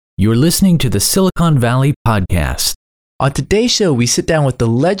You're listening to the Silicon Valley Podcast. On today's show, we sit down with the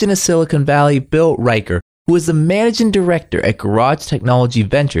legend of Silicon Valley, Bill Reichert, who is the managing director at Garage Technology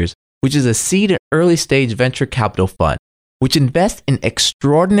Ventures, which is a seed and early stage venture capital fund, which invests in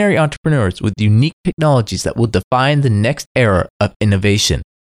extraordinary entrepreneurs with unique technologies that will define the next era of innovation.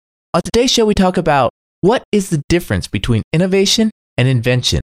 On today's show, we talk about what is the difference between innovation and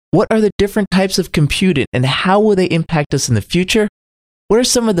invention? What are the different types of computing and how will they impact us in the future? What are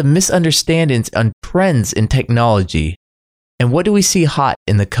some of the misunderstandings on trends in technology? And what do we see hot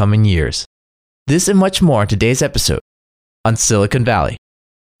in the coming years? This and much more in today's episode on Silicon Valley.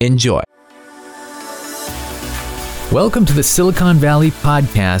 Enjoy. Welcome to the Silicon Valley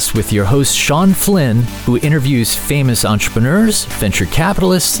Podcast with your host, Sean Flynn, who interviews famous entrepreneurs, venture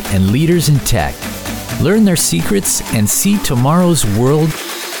capitalists, and leaders in tech. Learn their secrets and see tomorrow's world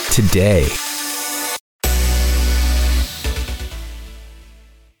today.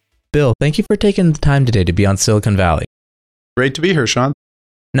 Bill, thank you for taking the time today to be on Silicon Valley. Great to be here, Sean.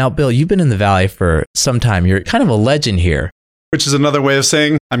 Now, Bill, you've been in the Valley for some time. You're kind of a legend here. Which is another way of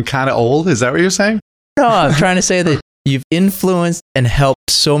saying I'm kind of old. Is that what you're saying? No, I'm trying to say that you've influenced and helped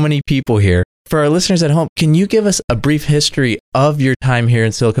so many people here. For our listeners at home, can you give us a brief history of your time here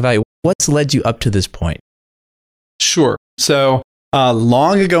in Silicon Valley? What's led you up to this point? Sure. So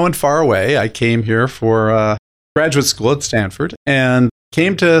long ago and far away, I came here for graduate school at Stanford and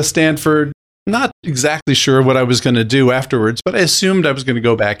came to Stanford not exactly sure what I was going to do afterwards, but I assumed I was going to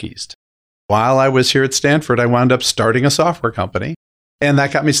go back east. While I was here at Stanford, I wound up starting a software company, and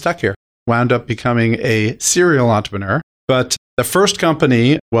that got me stuck here. Wound up becoming a serial entrepreneur. But the first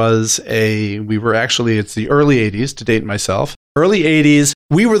company was it's the early 80s, to date myself. Early 80s,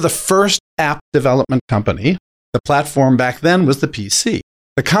 we were the first app development company. The platform back then was the PC.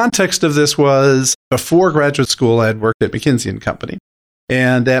 The context of this was before graduate school, I had worked at McKinsey & Company.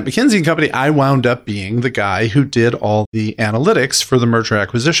 And at McKinsey & Company, I wound up being the guy who did all the analytics for the merger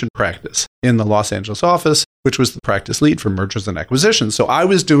acquisition practice in the Los Angeles office, which was the practice lead for mergers and acquisitions. So I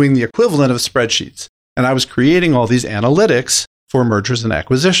was doing the equivalent of spreadsheets, and I was creating all these analytics for mergers and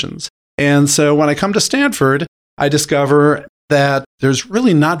acquisitions. And so when I come to Stanford, I discover that there's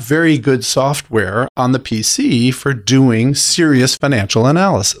really not very good software on the PC for doing serious financial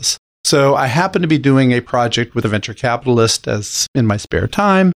analysis. So I happened to be doing a project with a venture capitalist as in my spare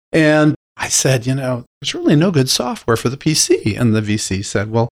time. And I said, there's really no good software for the PC. And the VC said,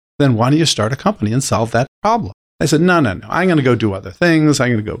 well, then why don't you start a company and solve that problem? I said, no. I'm going to go do other things.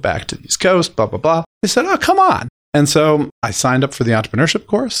 I'm going to go back to the East Coast, blah, blah, blah. They said, oh, come on. And so I signed up for the entrepreneurship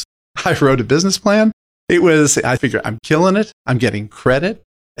course. I wrote a business plan. I figured I'm killing it. I'm getting credit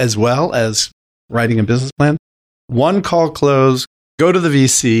as well as writing a business plan. One call close. Go to the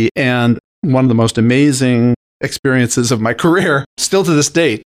VC, and one of the most amazing experiences of my career, still to this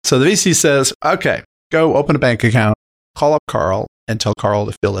date. So the VC says, okay, go open a bank account, call up Carl, and tell Carl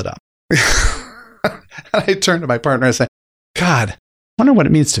to fill it up. I turn to my partner and say, God, I wonder what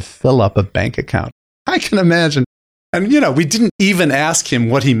it means to fill up a bank account. I can imagine. And, we didn't even ask him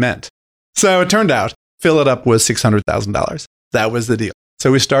what he meant. So it turned out, fill it up was $600,000. That was the deal.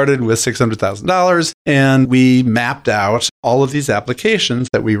 So we started with $600,000 and we mapped out all of these applications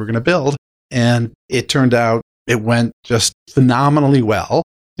that we were going to build. And it turned out it went just phenomenally well.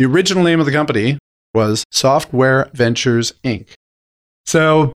 The original name of the company was Software Ventures, Inc.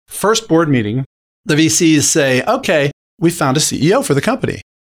 So first board meeting, the VCs say, okay, we found a CEO for the company.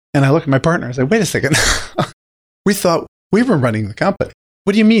 And I look at my partner and say, wait a second. We thought we were running the company.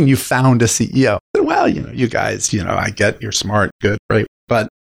 What do you mean you found a CEO? I said, well, you guys, I get you're smart, good, great. But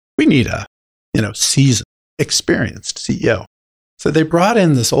we need a, seasoned, experienced CEO. So they brought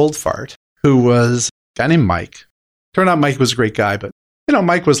in this old fart who was a guy named Mike. Turned out Mike was a great guy, but,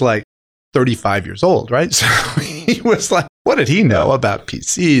 Mike was like 35 years old, right? So he was like, what did he know about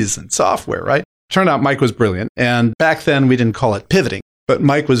PCs and software, right? Turned out Mike was brilliant. And back then we didn't call it pivoting, but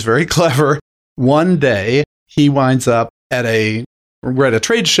Mike was very clever. One day he winds up we're at a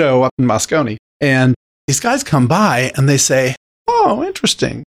trade show up in Moscone, and these guys come by and they say, oh,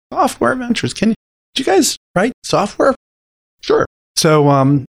 interesting. Software ventures. Do you guys write software? Sure. So,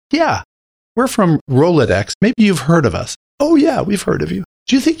 we're from Rolodex. Maybe you've heard of us. Oh, yeah, we've heard of you.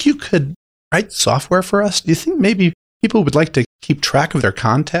 Do you think you could write software for us? Do you think maybe people would like to keep track of their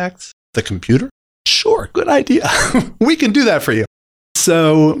contacts, the computer? Sure, good idea. We can do that for you.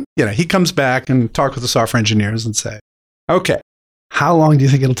 So, he comes back and talks with the software engineers and say, okay, how long do you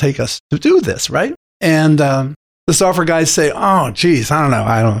think it'll take us to do this, right? And the software guys say, oh, geez, I don't know.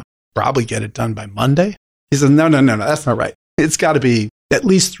 I don't probably get it done by Monday. He says, no, that's not right. It's got to be at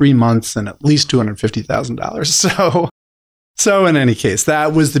least 3 months and at least $250,000. So in any case,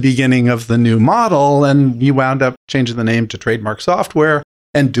 that was the beginning of the new model. And we wound up changing the name to Trademark Software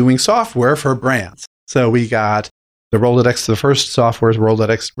and doing software for brands. So we got the Rolodex, the first software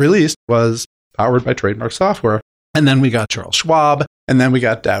Rolodex released was powered by Trademark Software. And then we got Charles Schwab, and then we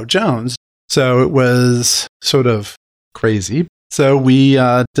got Dow Jones. So it was sort of crazy. So we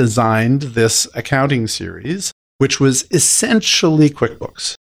designed this accounting series, which was essentially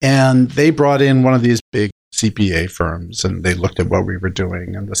QuickBooks. And they brought in one of these big CPA firms, and they looked at what we were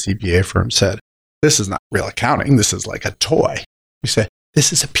doing. And the CPA firm said, this is not real accounting. This is like a toy. We said,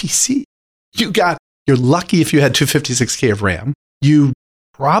 this is a PC. You're lucky if you had 256K of RAM. You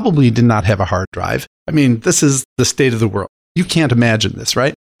probably did not have a hard drive. I mean, this is the state of the world. You can't imagine this,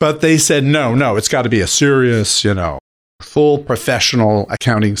 right? But they said, no, it's got to be a serious, full professional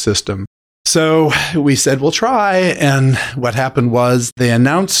accounting system. So we said, we'll try. And what happened was they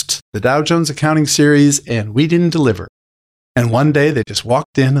announced the Dow Jones accounting series and we didn't deliver. And one day they just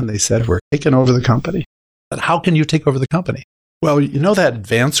walked in and they said, we're taking over the company. But how can you take over the company? Well, you know that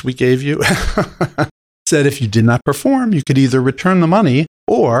advance we gave you? Said if you did not perform, you could either return the money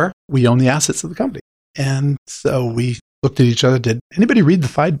or we own the assets of the company. And so we looked at each other. Did anybody read the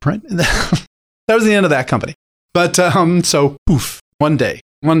fine print? That was the end of that company. But so poof, one day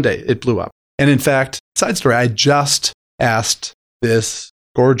it blew up. And in fact, side story, I just asked this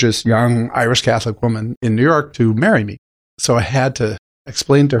gorgeous young Irish Catholic woman in New York to marry me. So I had to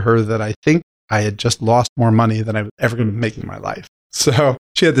explain to her that I think I had just lost more money than I was ever going to make in my life. So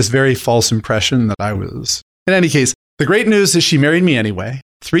she had this very false impression that I was. In any case, the great news is she married me anyway.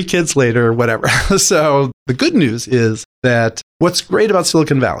 3 kids later, whatever. So the good news is that what's great about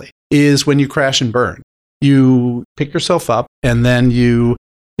Silicon Valley is when you crash and burn, you pick yourself up and then you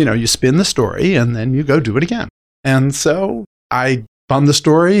spin the story and then you go do it again. And so I spun the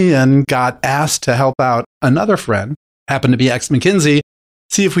story and got asked to help out another friend, happened to be ex-McKinsey,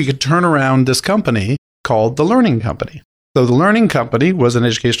 see if we could turn around this company called The Learning Company. So The Learning Company was an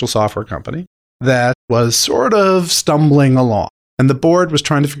educational software company that was sort of stumbling along. And the board was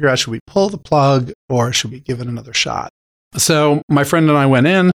trying to figure out, should we pull the plug or should we give it another shot? So my friend and I went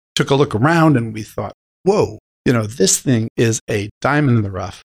in, took a look around, and we thought, whoa, this thing is a diamond in the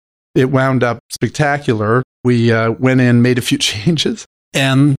rough. It wound up spectacular. We went in, made a few changes,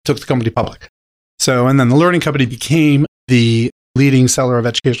 and took the company public. And then The Learning Company became the leading seller of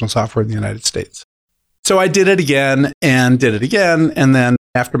educational software in the United States. So I did it again. And then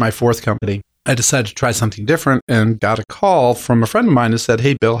after my 4th company, I decided to try something different and got a call from a friend of mine who said,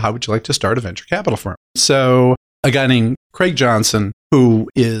 hey, Bill, how would you like to start a venture capital firm? So a guy named Craig Johnson, who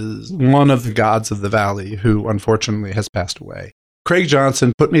is one of the gods of the Valley, who unfortunately has passed away. Craig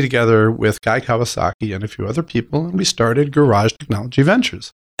Johnson put me together with Guy Kawasaki and a few other people, and we started Garage Technology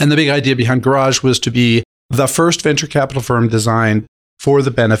Ventures. And the big idea behind Garage was to be the first venture capital firm designed for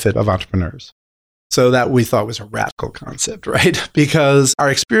the benefit of entrepreneurs. So that we thought was a radical concept, right? Because our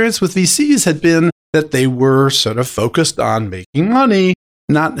experience with VCs had been that they were sort of focused on making money,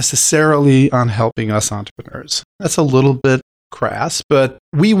 not necessarily on helping us entrepreneurs. That's a little bit crass, but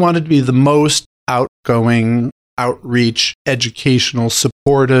we wanted to be the most outgoing, outreach, educational,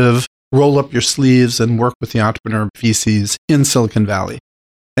 supportive, roll up your sleeves and work with the entrepreneur VCs in Silicon Valley.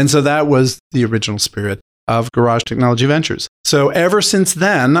 And so that was the original spirit of Garage Technology Ventures. So ever since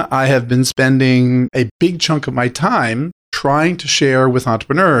then, I have been spending a big chunk of my time trying to share with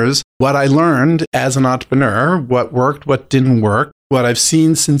entrepreneurs what I learned as an entrepreneur, what worked, what didn't work, what I've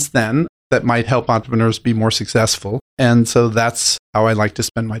seen since then that might help entrepreneurs be more successful. And so that's how I like to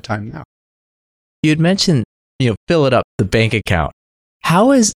spend my time now. You had mentioned, fill it up, the bank account.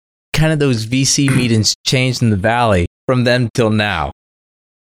 How has kind of those VC meetings changed in the Valley from then till now?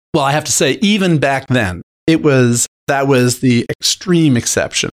 Well, I have to say, even back then, that was the extreme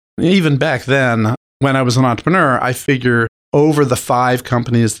exception. Even back then, when I was an entrepreneur, I figure over the 5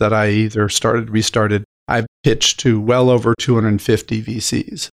 companies that I either started, restarted, I've pitched to well over 250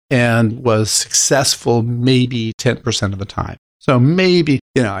 VCs and was successful maybe 10% of the time. So maybe,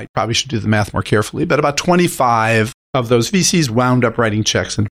 I probably should do the math more carefully, but about 25 of those VCs wound up writing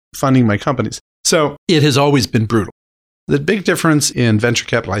checks and funding my companies. So it has always been brutal. The big difference in venture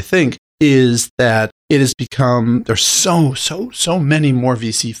capital, I think, is that it has become, there's so many more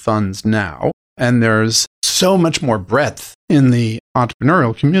VC funds now, and there's so much more breadth in the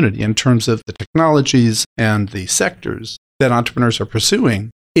entrepreneurial community in terms of the technologies and the sectors that entrepreneurs are pursuing.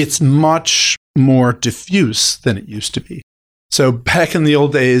 It's much more diffuse than it used to be. So back in the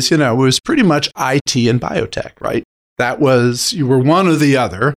old days, it was pretty much IT and biotech, right? That was, you were one or the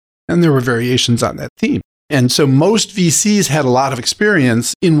other, and there were variations on that theme. And so most VCs had a lot of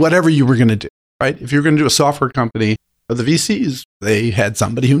experience in whatever you were going to do, right? If you're going to do a software company, the VCs, they had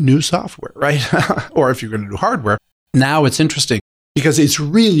somebody who knew software, right? Or if you're going to do hardware. Now it's interesting because it's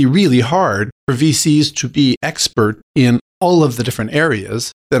really, really hard for VCs to be expert in all of the different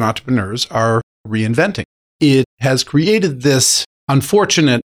areas that entrepreneurs are reinventing. It has created this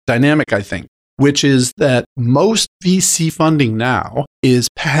unfortunate dynamic, I think, which is that most VC funding now is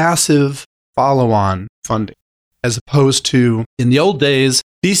passive follow-on funding, as opposed to in the old days,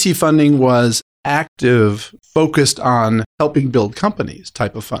 VC funding was active, focused on helping build companies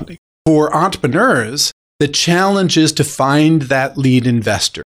type of funding. For entrepreneurs, the challenge is to find that lead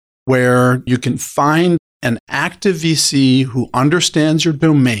investor where you can find an active VC who understands your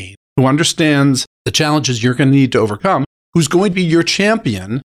domain, who understands the challenges you're going to need to overcome, who's going to be your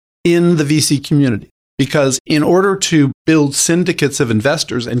champion in the VC community. Because in order to build syndicates of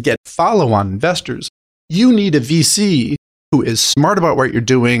investors and get follow-on investors, you need a VC who is smart about what you're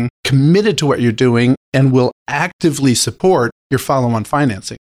doing, committed to what you're doing, and will actively support your follow-on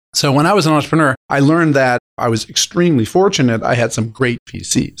financing. So when I was an entrepreneur, I learned that I was extremely fortunate. I had some great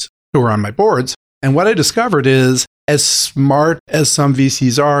VCs who were on my boards. And what I discovered is, as smart as some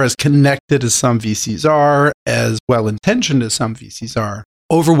VCs are, as connected as some VCs are, as well-intentioned as some VCs are,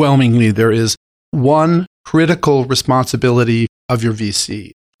 overwhelmingly, there is one critical responsibility of your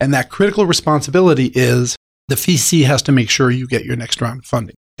VC. And that critical responsibility is the VC has to make sure you get your next round of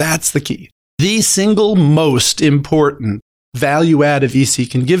funding. That's the key. The single most important value add a VC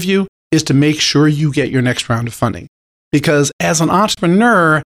can give you is to make sure you get your next round of funding. Because as an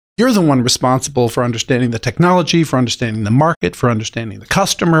entrepreneur, you're the one responsible for understanding the technology, for understanding the market, for understanding the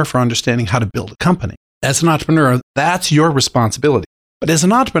customer, for understanding how to build a company. As an entrepreneur, that's your responsibility. But as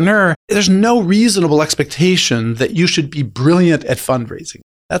an entrepreneur, there's no reasonable expectation that you should be brilliant at fundraising.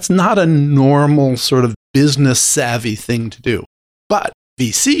 That's not a normal sort of business savvy thing to do. But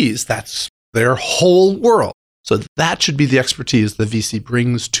VCs, that's their whole world. So that should be the expertise the VC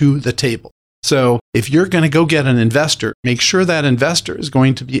brings to the table. So if you're going to go get an investor, make sure that investor is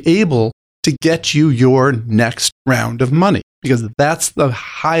going to be able to get you your next round of money, because that's the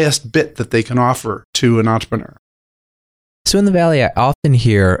highest bit that they can offer to an entrepreneur. So in the Valley, I often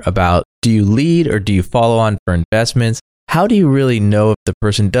hear about, do you lead or do you follow on for investments? How do you really know if the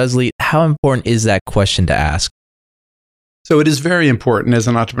person does lead? How important is that question to ask? So it is very important as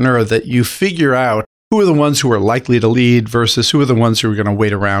an entrepreneur that you figure out who are the ones who are likely to lead versus who are the ones who are going to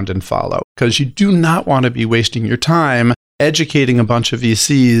wait around and follow. Because you do not want to be wasting your time educating a bunch of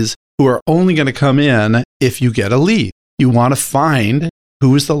VCs who are only going to come in if you get a lead. You want to find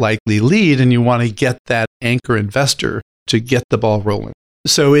who is the likely lead, and you want to get that anchor investor to get the ball rolling.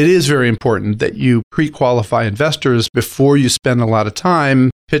 So it is very important that you pre-qualify investors before you spend a lot of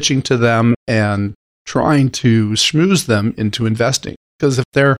time pitching to them and trying to schmooze them into investing. Because if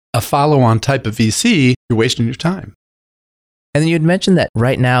they're a follow-on type of VC, you're wasting your time. And then you had mentioned that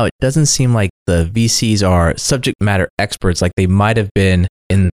right now it doesn't seem like the VCs are subject matter experts like they might have been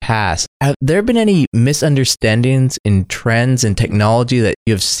in the past. Have there been any misunderstandings in trends and technology that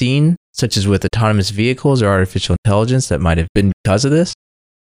you have seen, such as with autonomous vehicles or artificial intelligence, that might have been because of this?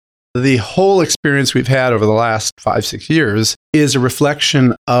 The whole experience we've had over the last 5-6 years is a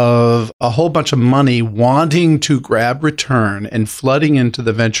reflection of a whole bunch of money wanting to grab return and flooding into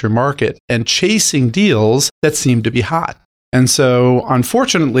the venture market and chasing deals that seem to be hot. And so,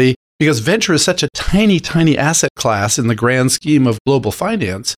 unfortunately, because venture is such a tiny, tiny asset class in the grand scheme of global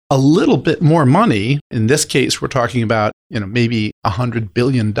finance, a little bit more money, in this case, we're talking about, maybe $100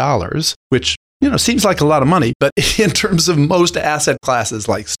 billion, which seems like a lot of money, but in terms of most asset classes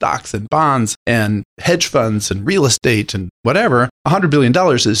like stocks and bonds and hedge funds and real estate and whatever, $100 billion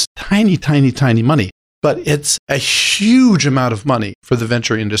is tiny, tiny, tiny money. But it's a huge amount of money for the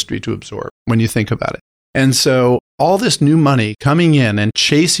venture industry to absorb when you think about it. And so all this new money coming in and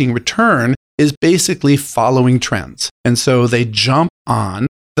chasing return is basically following trends. And so they jump on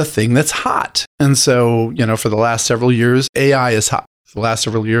the thing that's hot. And so, for the last several years, AI is hot. For the last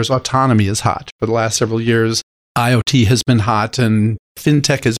several years, autonomy is hot. For the last several years, IoT has been hot and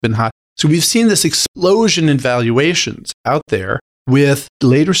fintech has been hot. So we've seen this explosion in valuations out there with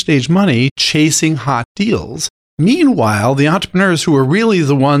later stage money chasing hot deals. Meanwhile, the entrepreneurs who are really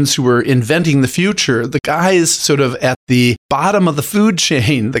the ones who are inventing the future, the guys sort of at the bottom of the food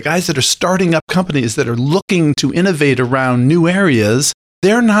chain, the guys that are starting up companies that are looking to innovate around new areas,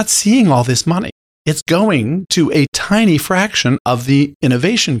 they're not seeing all this money. It's going to a tiny fraction of the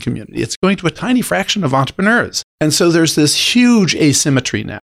innovation community. It's going to a tiny fraction of entrepreneurs. And so there's this huge asymmetry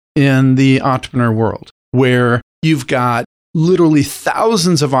now in the entrepreneur world where you've got literally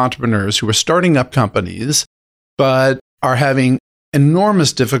thousands of entrepreneurs who are starting up companies, but are having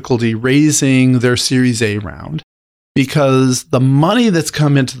enormous difficulty raising their Series A round. because the money that's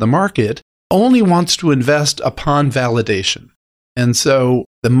come into the market only wants to invest upon validation. And so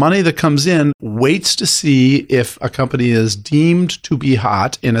the money that comes in waits to see if a company is deemed to be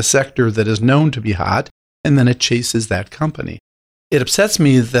hot in a sector that is known to be hot, and then it chases that company. It upsets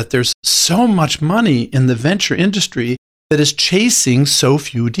me that there's so much money in the venture industry that is chasing so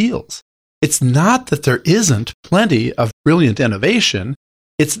few deals. It's not that there isn't plenty of brilliant innovation.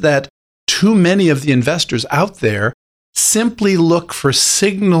 It's that too many of the investors out there simply look for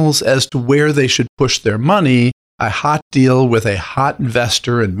signals as to where they should push their money, a hot deal with a hot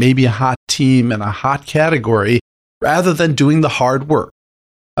investor and maybe a hot team and a hot category, rather than doing the hard work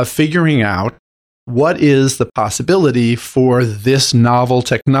of figuring out what is the possibility for this novel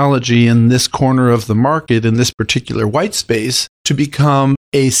technology in this corner of the market, in this particular white space, to become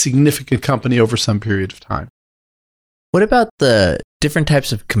a significant company over some period of time. What about the different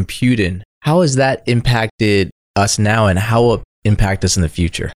types of computing? How has that impacted us now, and how will it impact us in the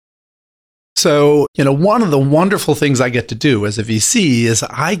future? So, one of the wonderful things I get to do as a VC is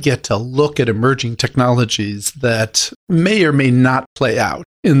I get to look at emerging technologies that may or may not play out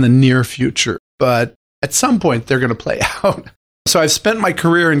in the near future, but at some point they're going to play out. So I've spent my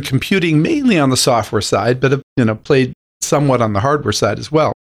career in computing mainly on the software side, but have played somewhat on the hardware side as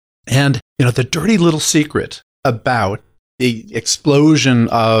well. And, the dirty little secret about the explosion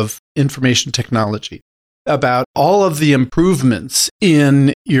of information technology, about all of the improvements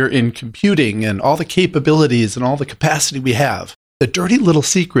in computing and all the capabilities and all the capacity we have. The dirty little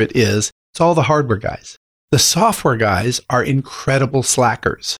secret is it's all the hardware guys. The software guys are incredible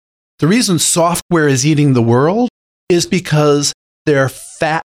slackers. The reason software is eating the world is because they're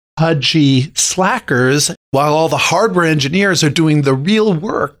fat, pudgy slackers, while all the hardware engineers are doing the real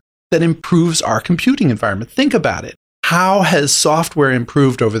work that improves our computing environment. Think about it. How has software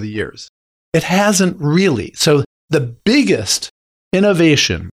improved over the years? It hasn't really. So the biggest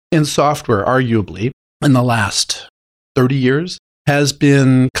innovation in software, arguably, in the last 30 years, has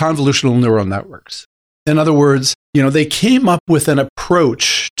been convolutional neural networks. In other words, they came up with an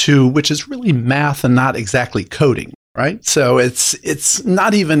approach to which is really math and not exactly coding, right? So it's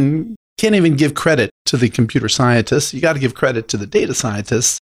not even, can't even give credit to the computer scientists. You got to give credit to the data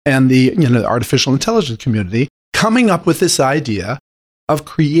scientists and the artificial intelligence community coming up with this idea of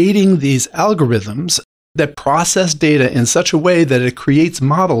creating these algorithms that process data in such a way that it creates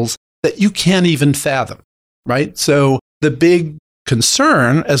models that you can't even fathom, right? So the big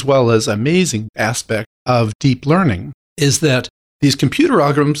concern, as well as amazing aspect of deep learning, is that these computer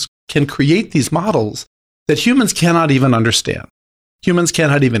algorithms can create these models that humans cannot even understand. Humans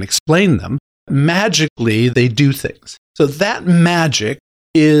cannot even explain them. Magically, they do things. So that magic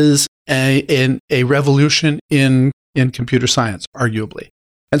is a revolution in computer science, arguably.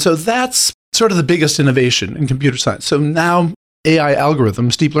 And so that's sort of the biggest innovation in computer science. So now AI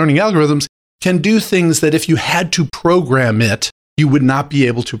algorithms, deep learning algorithms, can do things that if you had to program it, you would not be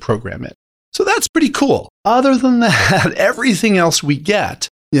able to program it. So that's pretty cool. Other than that, everything else we get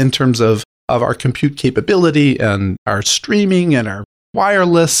in terms of our compute capability and our streaming and our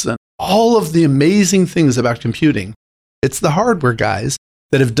wireless and all of the amazing things about computing, it's the hardware guys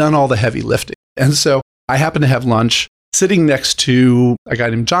that have done all the heavy lifting. And so I happened to have lunch sitting next to a guy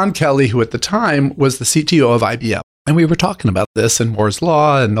named John Kelly, who at the time was the CTO of IBM. And we were talking about this and Moore's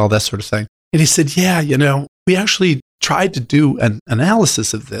Law and all that sort of thing. And he said, yeah, we actually tried to do an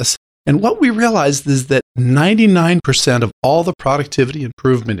analysis of this. And what we realized is that 99% of all the productivity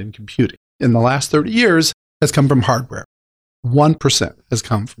improvement in computing in the last 30 years has come from hardware. 1% has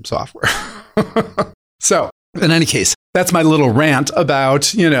come from software. So in any case, that's my little rant about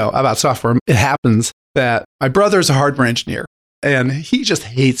software. It happens that my brother is a hardware engineer and he just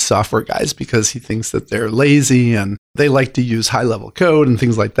hates software guys because he thinks that they're lazy and they like to use high-level code and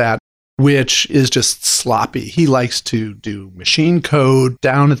things like that, which is just sloppy. He likes to do machine code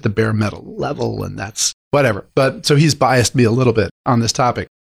down at the bare metal level, and that's whatever. But so he's biased me a little bit on this topic.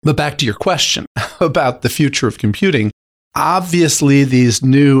 But back to your question about the future of computing. Obviously, these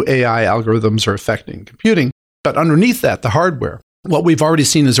new AI algorithms are affecting computing, but underneath that, the hardware, what we've already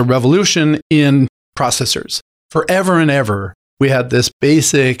seen is a revolution in processors. Forever and ever, we had this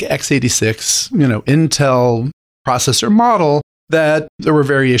basic x86, Intel processor model that there were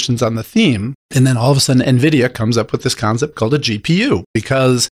variations on the theme. And then all of a sudden, NVIDIA comes up with this concept called a GPU,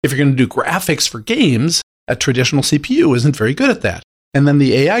 because if you're going to do graphics for games, a traditional CPU isn't very good at that. And then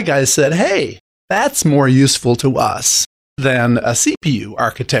the AI guys said, hey, that's more useful to us than a CPU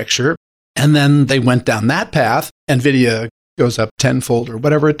architecture. And then they went down that path. NVIDIA goes up tenfold or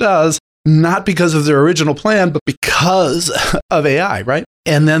whatever it does. not because of their original plan, but because of AI, right?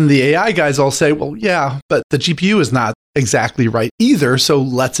 And then the AI guys all say, well, yeah, but the GPU is not exactly right either. So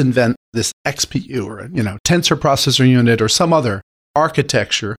let's invent this XPU or, tensor processor unit or some other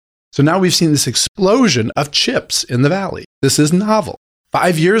architecture. So now we've seen this explosion of chips in the Valley. This is novel.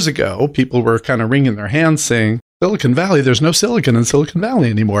 5 years ago, people were kind of wringing their hands saying, Silicon Valley, there's no silicon in Silicon Valley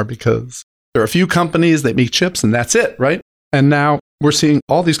anymore because there are a few companies that make chips and that's it, right? And now we're seeing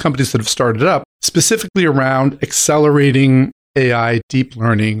all these companies that have started up specifically around accelerating AI, deep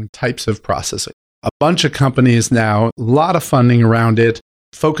learning types of processing. A bunch of companies now, a lot of funding around it,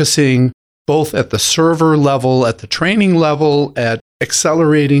 focusing both at the server level, at the training level, at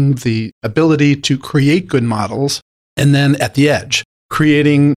accelerating the ability to create good models, and then at the edge,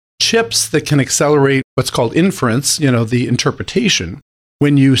 creating chips that can accelerate what's called inference, the interpretation.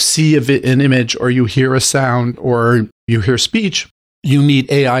 When you see an image or you hear a sound or you hear speech, you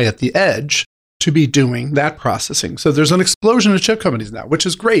need AI at the edge to be doing that processing. So there's an explosion of chip companies now, which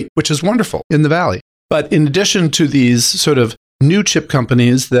is great, which is wonderful in the Valley. But in addition to these sort of new chip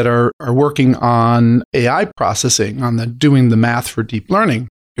companies that are working on AI processing, on doing the math for deep learning,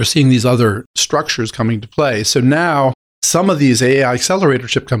 you're seeing these other structures coming to play. So now some of these AI accelerator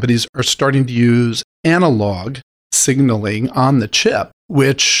chip companies are starting to use analog signaling on the chip,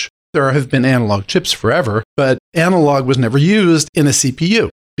 which there have been analog chips forever, but analog was never used in a CPU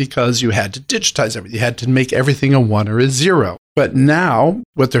because you had to digitize everything. You had to make everything a 1 or a 0. But now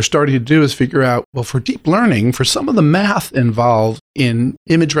what they're starting to do is figure out, well, for deep learning, for some of the math involved in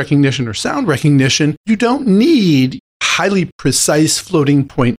image recognition or sound recognition, you don't need highly precise floating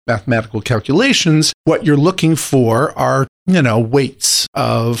point mathematical calculations. What you're looking for are, weights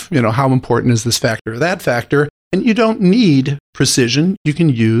of, how important is this factor or that factor. And you don't need precision. You can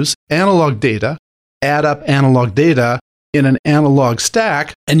use analog data, add up analog data in an analog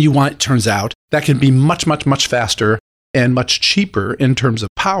stack, and it turns out, that can be much, much, much faster and much cheaper in terms of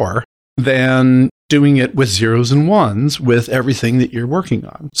power than doing it with zeros and ones with everything that you're working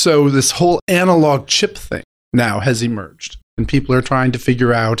on. So this whole analog chip thing now has emerged, and people are trying to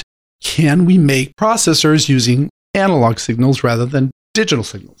figure out, can we make processors using analog signals rather than digital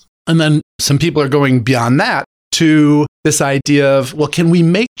signals? And then some people are going beyond that to this idea of, well, can we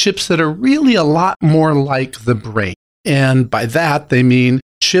make chips that are really a lot more like the brain? And by that, they mean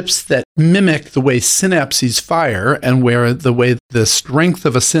chips that mimic the way synapses fire and where the strength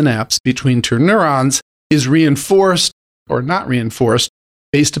of a synapse between two neurons is reinforced or not reinforced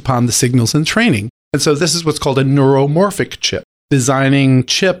based upon the signals in training. And so this is what's called a neuromorphic chip, designing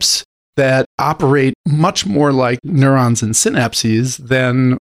chips that operate much more like neurons and synapses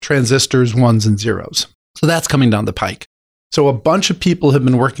than transistors, ones and zeros. So that's coming down the pike. So a bunch of people have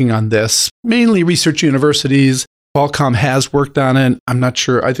been working on this, mainly research universities. Qualcomm has worked on it. I'm not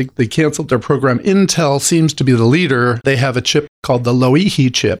sure. I think they canceled their program. Intel seems to be the leader. They have a chip called the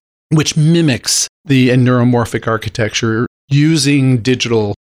Loihi chip, which mimics the neuromorphic architecture using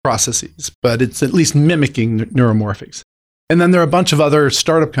digital processes, but it's at least mimicking neuromorphics. And then there are a bunch of other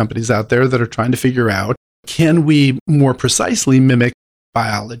startup companies out there that are trying to figure out, can we more precisely mimic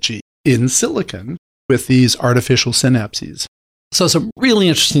biology in silicon with these artificial synapses? So some really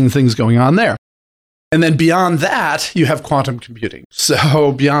interesting things going on there. And then beyond that, you have quantum computing.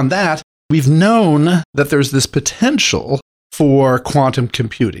 So beyond that, we've known that there's this potential for quantum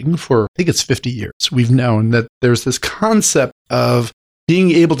computing for, I think it's 50 years. We've known that there's this concept of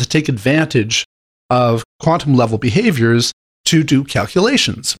being able to take advantage of quantum level behaviors to do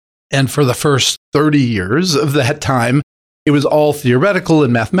calculations. And for the first 30 years of that time, it was all theoretical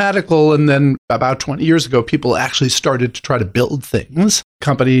and mathematical. And then about 20 years ago, people actually started to try to build things. A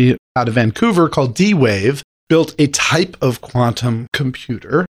company out of Vancouver called D-Wave built a type of quantum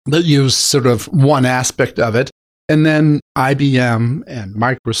computer that used sort of one aspect of it. And then IBM and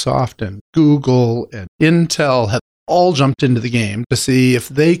Microsoft and Google and Intel have all jumped into the game to see if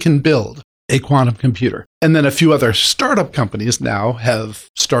they can build a quantum computer. And then a few other startup companies now have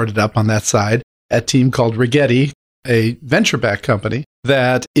started up on that side. A team called Rigetti, a venture-backed company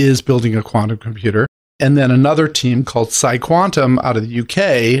that is building a quantum computer. And then another team called PsiQuantum out of the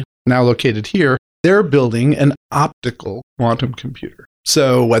UK, now located here, they're building an optical quantum computer.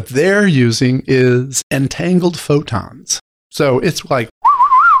 So what they're using is entangled photons. So it's like,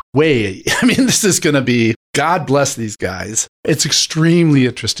 this is going to be, God bless these guys. It's extremely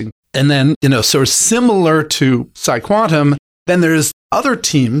interesting. And then, so similar to PsiQuantum, then there's other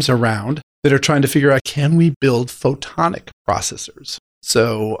teams around that are trying to figure out, can we build photonic processors?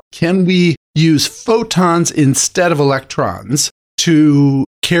 So can we use photons instead of electrons to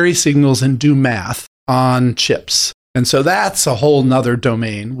carry signals and do math on chips? And so that's a whole nother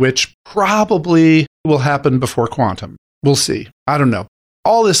domain, which probably will happen before quantum. We'll see. I don't know.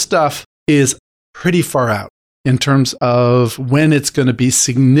 All this stuff is pretty far out in terms of when it's going to be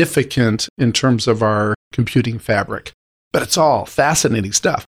significant in terms of our computing fabric. But it's all fascinating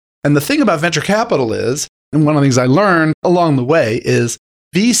stuff. And the thing about venture capital is, and one of the things I learned along the way is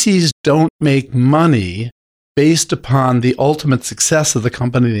VCs don't make money based upon the ultimate success of the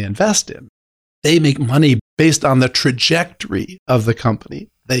company they invest in. They make money based on the trajectory of the company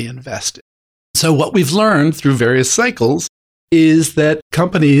they invest in. So what we've learned through various cycles is that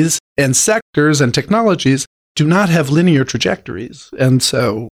companies and sectors and technologies do not have linear trajectories. And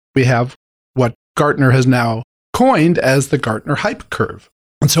so we have what Gartner has now coined as the Gartner hype curve.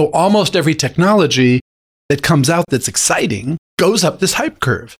 And so almost every technology that comes out that's exciting goes up this hype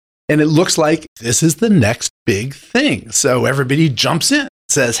curve. And it looks like this is the next big thing. So everybody jumps in,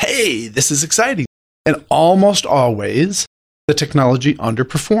 says, hey, this is exciting. And almost always the technology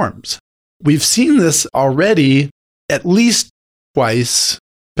underperforms. We've seen this already at least twice,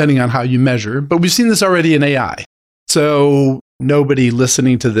 depending on how you measure, but we've seen this already in AI. So nobody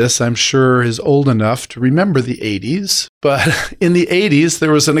listening to this, I'm sure, is old enough to remember the 80s. But in the 80s,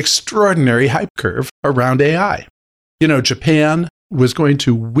 there was an extraordinary hype curve around AI. You know, Japan was going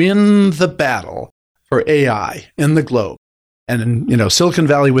to win the battle for AI in the globe. And, you know, Silicon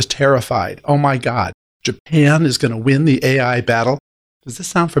Valley was terrified. Oh my God, Japan is going to win the AI battle. Does this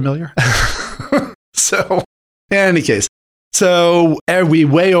sound familiar? So, in any case, so we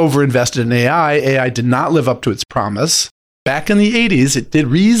way overinvested in AI. AI did not live up to its promise. Back in the 80s, it did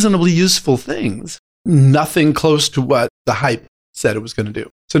reasonably useful things. Nothing close to what the hype said it was going to do.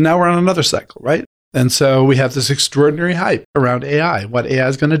 So now we're on another cycle, right? And so we have this extraordinary hype around AI, what AI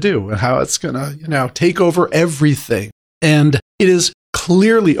is going to do and how it's going to, you know, take over everything. And it is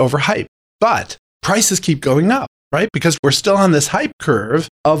clearly overhyped, but prices keep going up, right? Because we're still on this hype curve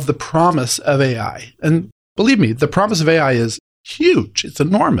of the promise of AI. And believe me, the promise of AI is huge. It's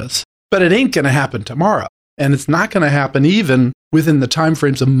enormous, but it ain't going to happen tomorrow. And it's not going to happen even within the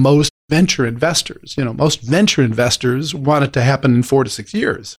timeframes of most venture investors. You know, most venture investors want it to happen in 4 to 6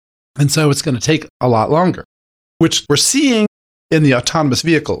 years. And so it's going to take a lot longer, which we're seeing in the autonomous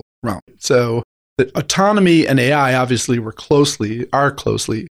vehicle realm. So the autonomy and AI obviously are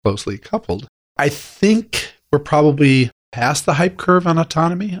closely coupled. I think we're probably past the hype curve on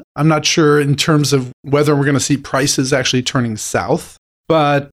autonomy. I'm not sure in terms of whether we're going to see prices actually turning south,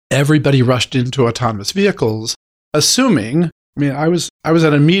 but everybody rushed into autonomous vehicles, assuming, I was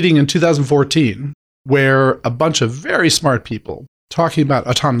at a meeting in 2014 where a bunch of very smart people talking about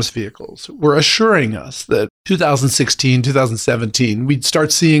autonomous vehicles were assuring us that 2016, 2017, we'd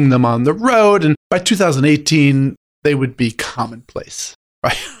start seeing them on the road, and by 2018, they would be commonplace,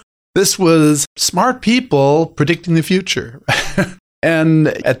 right? This was smart people predicting the future. And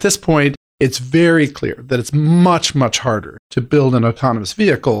at this point, it's very clear that it's much, much harder to build an autonomous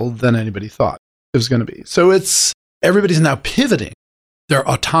vehicle than anybody thought it was going to be. So everybody's now pivoting their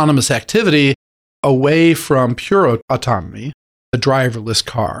autonomous activity away from pure autonomy, the driverless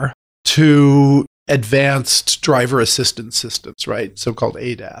car, to advanced driver assistance systems, right? So-called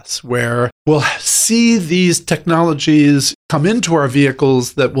ADAS, where we'll see these technologies come into our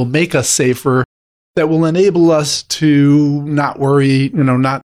vehicles that will make us safer, that will enable us to not worry,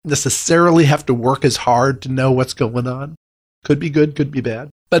 not necessarily have to work as hard to know what's going on. Could be good, could be bad.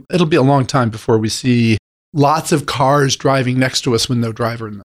 But it'll be a long time before we see lots of cars driving next to us with no driver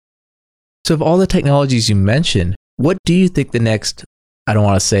in them. So of all the technologies you mentioned, what do you think the next, I don't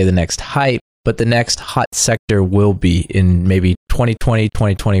want to say the next hype, but the next hot sector will be in maybe 2020,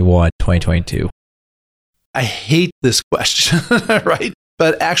 2021, 2022? I hate this question, right?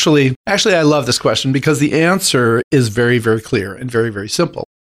 But actually, I love this question because the answer is very, very clear and very, very simple.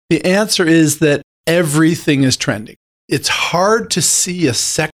 The answer is that everything is trending. It's hard to see a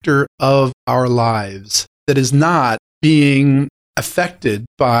sector of our lives that is not being affected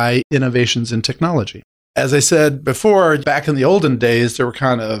by innovations in technology. As I said before, back in the olden days, there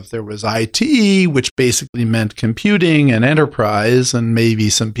was IT, which basically meant computing and enterprise and maybe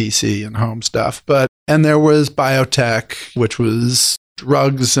some PC and home stuff. And there was biotech, which was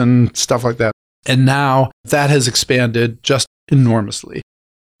drugs and stuff like that. And now that has expanded just enormously.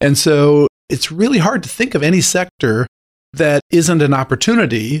 And so it's really hard to think of any sector that isn't an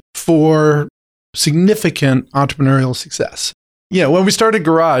opportunity for significant entrepreneurial success. Yeah, when we started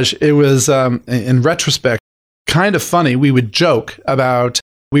Garage, it was, in retrospect, kind of funny. We would joke about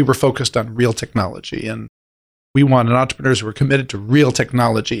we were focused on real technology and we wanted entrepreneurs who were committed to real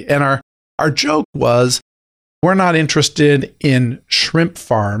technology. And our joke was, we're not interested in shrimp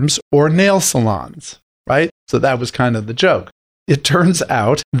farms or nail salons, right? So that was kind of the joke. It turns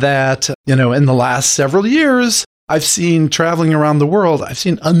out that, in the last several years, I've seen traveling around the world, I've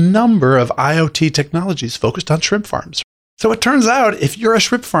seen a number of IoT technologies focused on shrimp farms. So it turns out if you're a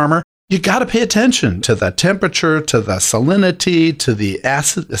shrimp farmer, you got to pay attention to the temperature, to the salinity, to the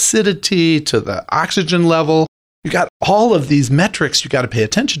acidity, to the oxygen level. You got all of these metrics you got to pay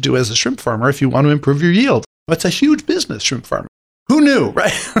attention to as a shrimp farmer if you want to improve your yield. It's a huge business, shrimp farming. Who knew,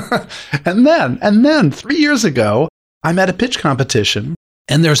 right? And then 3 years ago, I'm at a pitch competition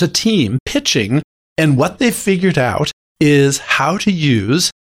and there's a team pitching, and what they figured out is how to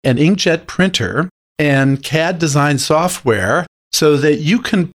use an inkjet printer and CAD design software so that you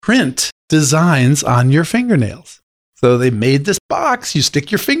can print designs on your fingernails. So they made this box, you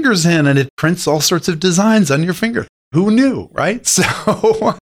stick your fingers in and it prints all sorts of designs on your finger. Who knew, right?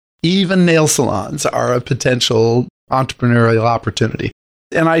 So even nail salons are a potential entrepreneurial opportunity.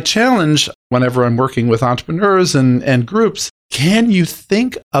 And I challenge whenever I'm working with entrepreneurs and groups, can you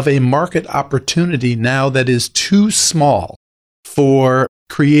think of a market opportunity now that is too small for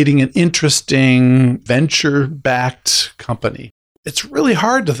creating an interesting venture-backed company? It's really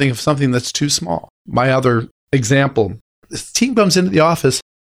hard to think of something that's too small. My other example, this team comes into the office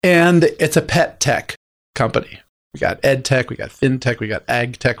and it's a pet tech company. We got ed tech, we got fintech, we got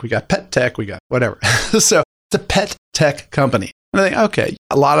ag tech, we got pet tech, we got whatever. So it's a pet tech company. And I think, okay,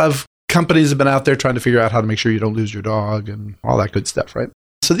 a lot of companies have been out there trying to figure out how to make sure you don't lose your dog and all that good stuff, right?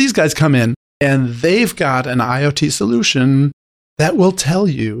 So these guys come in and they've got an IoT solution that will tell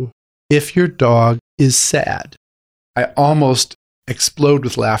you if your dog is sad. I almost explode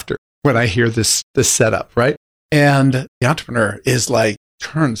with laughter when I hear this setup, right? And the entrepreneur is like,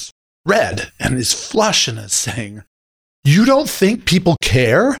 turns red and is flush and is saying, you don't think people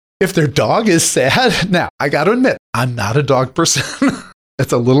care if their dog is sad? Now, I got to admit, I'm not a dog person.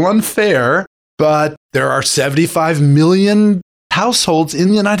 It's a little unfair, but there are 75 million households in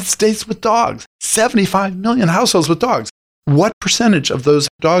the United States with dogs. 75 million households with dogs. What percentage of those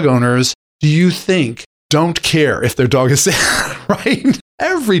dog owners do you think don't care if their dog is sad, right?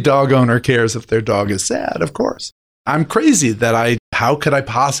 Every dog owner cares if their dog is sad, of course. I'm crazy that how could I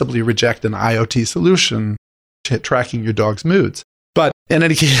possibly reject an IoT solution tracking your dog's moods? But in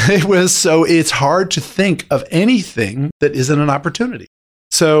any case, it's hard to think of anything that isn't an opportunity.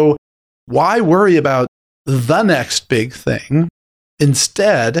 So why worry about the next big thing?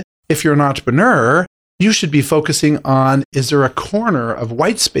 Instead, if you're an entrepreneur, you should be focusing on, is there a corner of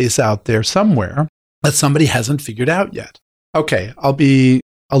white space out there somewhere that somebody hasn't figured out yet? Okay, I'll be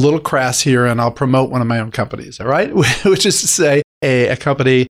a little crass here and I'll promote one of my own companies, all right? Which is to say a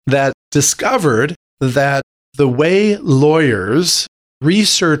company that discovered that the way lawyers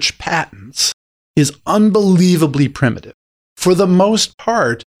research patents is unbelievably primitive. For the most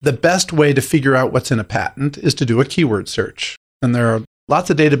part, the best way to figure out what's in a patent is to do a keyword search. And there are lots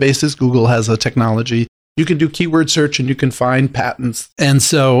of databases. Google has a technology. You can do keyword search and you can find patents. And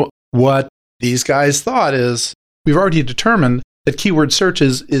so what these guys thought is, we've already determined that keyword search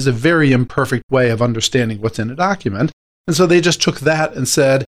is a very imperfect way of understanding what's in a document. And so they just took that and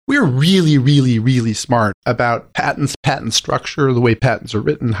said, we're really, really, really smart about patents, patent structure, the way patents are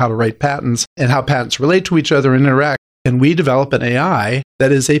written, how to write patents, and how patents relate to each other and interact. And we develop an AI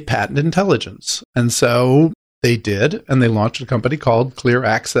that is a patent intelligence. And so they did, and they launched a company called Clear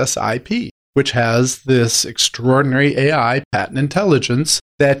Access IP, which has this extraordinary AI patent intelligence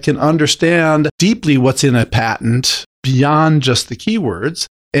that can understand deeply what's in a patent beyond just the keywords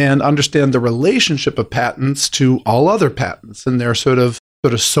and understand the relationship of patents to all other patents and their sort of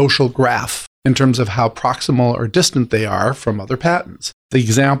social graph in terms of how proximal or distant they are from other patents. The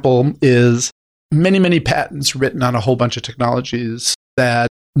example is many, many patents written on a whole bunch of technologies that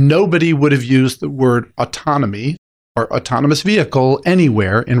nobody would have used the word autonomy or autonomous vehicle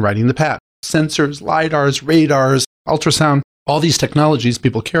anywhere in writing the patent. Sensors, LiDARs, radars, ultrasound, all these technologies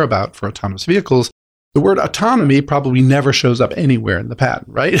people care about for autonomous vehicles. The word autonomy probably never shows up anywhere in the patent,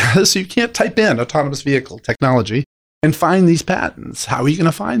 right? So you can't type in autonomous vehicle technology and find these patents. How are you going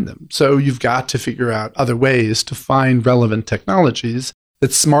to find them? So you've got to figure out other ways to find relevant technologies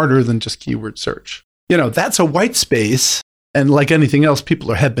that's smarter than just keyword search. That's a white space. And like anything else,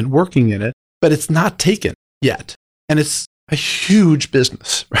 people have been working in it, but it's not taken yet. And it's a huge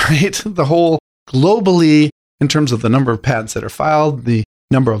business, right? The whole globally, in terms of the number of patents that are filed, the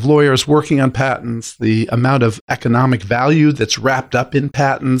number of lawyers working on patents, the amount of economic value that's wrapped up in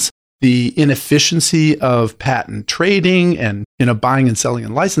patents, the inefficiency of patent trading and buying and selling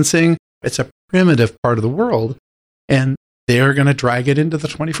and licensing. It's a primitive part of the world, and they're going to drag it into the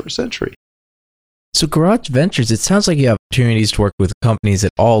 21st century. So Garage Ventures, it sounds like you have opportunities to work with companies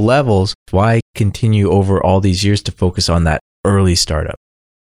at all levels. Why continue over all these years to focus on that early startup?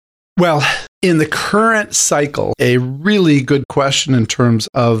 Well, in the current cycle, a really good question in terms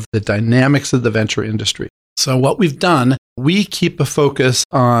of the dynamics of the venture industry. So what we've done, we keep a focus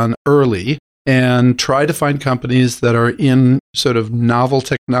on early and try to find companies that are in sort of novel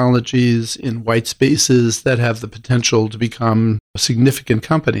technologies, in white spaces that have the potential to become significant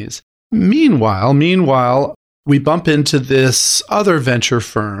companies. Meanwhile, we bump into this other venture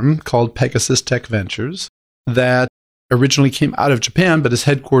firm called Pegasus Tech Ventures that originally came out of Japan, but is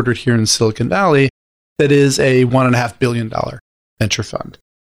headquartered here in Silicon Valley, that is a $1.5 billion venture fund.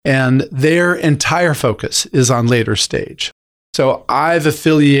 And their entire focus is on later stage. So I've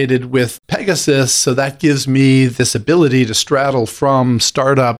affiliated with Pegasus, so that gives me this ability to straddle from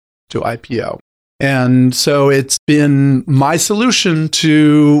startup to IPO. And so it's been my solution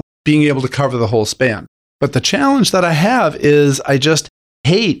to being able to cover the whole span. But the challenge that I have is I just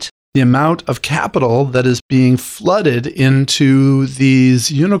hate the amount of capital that is being flooded into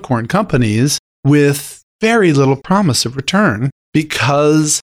these unicorn companies with very little promise of return,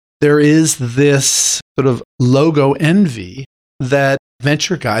 because there is this sort of logo envy that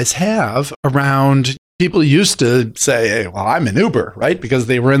venture guys have around. People used to say, hey, well, I'm in Uber, right? Because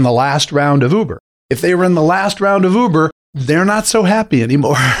they were in the last round of Uber. If they were in the last round of Uber, they're not so happy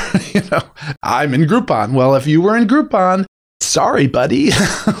anymore. I'm in Groupon. Well, if you were in Groupon, sorry, buddy,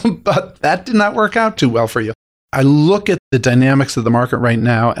 but that did not work out too well for you. I look at the dynamics of the market right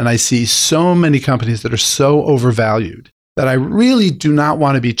now, and I see so many companies that are so overvalued that I really do not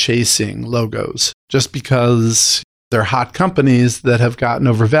want to be chasing logos just because they're hot companies that have gotten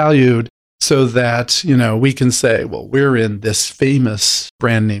overvalued, so that, we can say, well, we're in this famous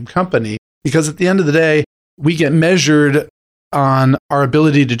brand name company. Because at the end of the day, we get measured on our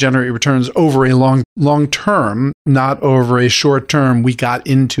ability to generate returns over a long term, not over a short term. We got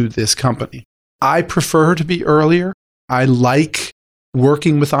into this company. I prefer to be earlier. I like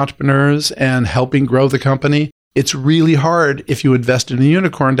working with entrepreneurs and helping grow the company. It's really hard if you invest in a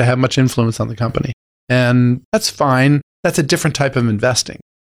unicorn to have much influence on the company. And that's fine. That's a different type of investing.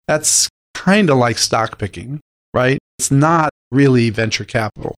 That's kind of like stock picking, right? It's not really venture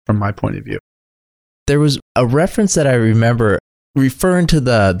capital from my point of view. There was a reference that I remember referring to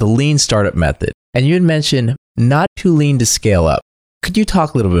the lean startup method, and you had mentioned not too lean to scale up. Could you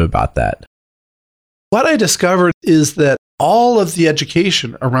talk a little bit about that? What I discovered is that all of the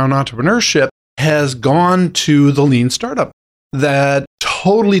education around entrepreneurship has gone to the lean startup that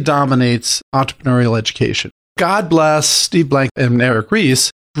totally dominates entrepreneurial education. God bless Steve Blank and Eric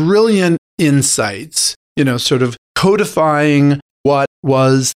Ries, brilliant insights, sort of codifying what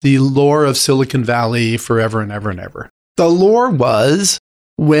was the lore of Silicon Valley forever and ever and ever. The lore was,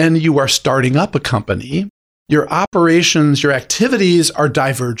 when you are starting up a company, your operations, your activities are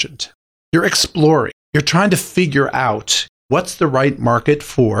divergent. You're exploring. You're trying to figure out what's the right market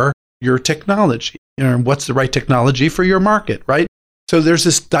for your technology. What's the right technology for your market, right? So there's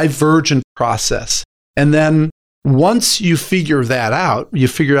this divergent process. And then once you figure that out, you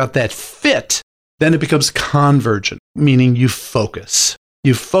figure out that fit, then it becomes convergent, meaning you focus.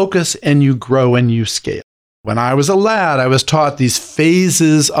 You focus and you grow and you scale. When I was a lad, I was taught these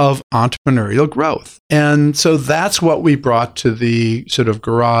phases of entrepreneurial growth. And so that's what we brought to the sort of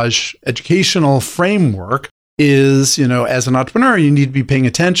garage educational framework is, as an entrepreneur, you need to be paying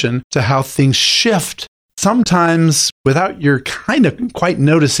attention to how things shift, sometimes without you're kind of quite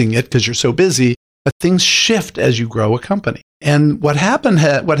noticing it because you're so busy, but things shift as you grow a company. And what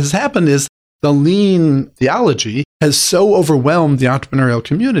has happened is the lean theology has so overwhelmed the entrepreneurial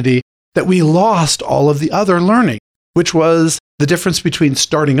community that we lost all of the other learning, which was the difference between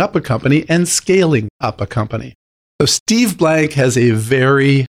starting up a company and scaling up a company. So Steve Blank has a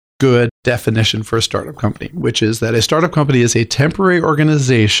very good definition for a startup company, which is that a startup company is a temporary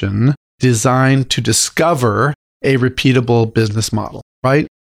organization designed to discover a repeatable business model, right?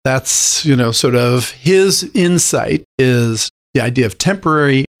 That's, sort of his insight is the idea of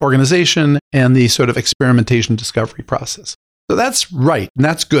temporary organization and the sort of experimentation discovery process. So that's right, and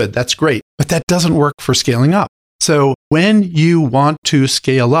that's good, that's great, but that doesn't work for scaling up. So when you want to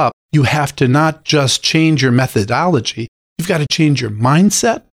scale up, you have to not just change your methodology, you've got to change your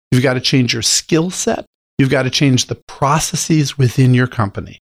mindset, you've got to change your skill set, you've got to change the processes within your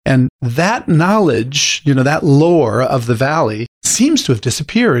company. And that knowledge, that lore of the Valley seems to have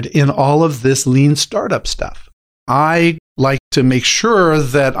disappeared in all of this lean startup stuff. I like to make sure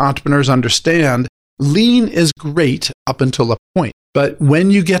that entrepreneurs understand lean is great up until a point. But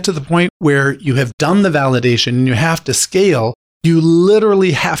when you get to the point where you have done the validation and you have to scale, you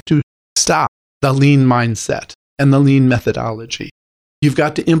literally have to stop the lean mindset and the lean methodology. You've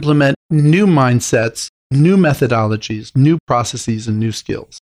got to implement new mindsets, new methodologies, new processes, and new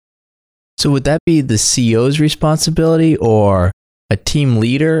skills. So would that be the CEO's responsibility or a team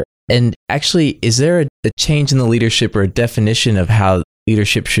leader? And actually, is there a change in the leadership or a definition of how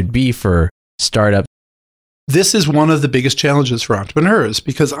leadership should be for startups? This is one of the biggest challenges for entrepreneurs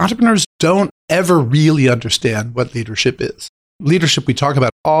because entrepreneurs don't ever really understand what leadership is. Leadership we talk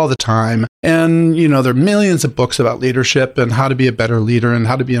about all the time. And, there are millions of books about leadership and how to be a better leader and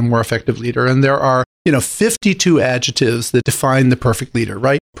how to be a more effective leader. And there are, 52 adjectives that define the perfect leader,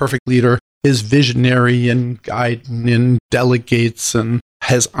 right? Perfect leader is visionary and guiding and delegates and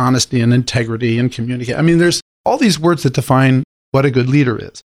has honesty and integrity and communicate. I mean, there's all these words that define what a good leader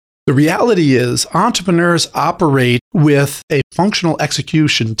is. The reality is entrepreneurs operate with a functional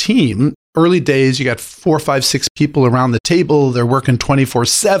execution team. Early days, you got 4, 5, 6 people around the table. They're working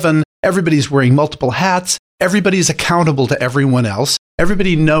 24/7. Everybody's wearing multiple hats. Everybody's accountable to everyone else.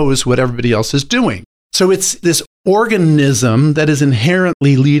 Everybody knows what everybody else is doing. So it's this organism that is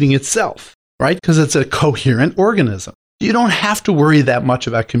inherently leading itself, right? Because it's a coherent organism. You don't have to worry that much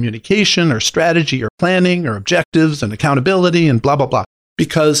about communication or strategy or planning or objectives and accountability and blah, blah, blah,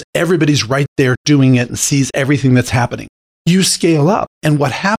 because everybody's right there doing it and sees everything that's happening. You scale up. And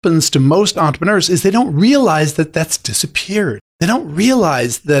what happens to most entrepreneurs is they don't realize that that's disappeared. They don't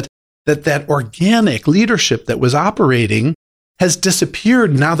realize that organic leadership that was operating has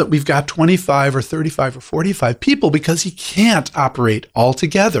disappeared now that we've got 25 or 35 or 45 people because you can't operate all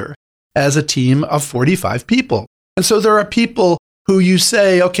together as a team of 45 people. And so there are people who you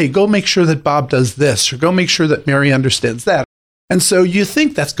say, okay, go make sure that Bob does this, or go make sure that Mary understands that. And so you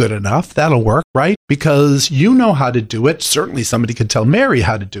think that's good enough. That'll work, right? Because you know how to do it. Certainly somebody could tell Mary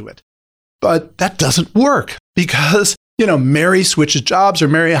how to do it. But that doesn't work because, Mary switches jobs or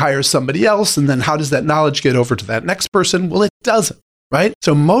Mary hires somebody else. And then how does that knowledge get over to that next person? Well, it doesn't, right?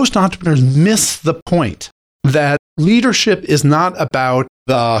 So most entrepreneurs miss the point that leadership is not about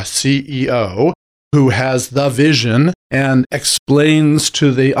the CEO who has the vision and explains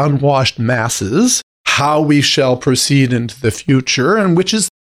to the unwashed masses how we shall proceed into the future, and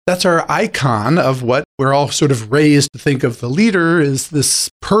that's our icon of what we're all sort of raised to think of the leader is this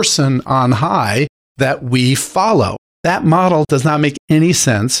person on high that we follow. That model does not make any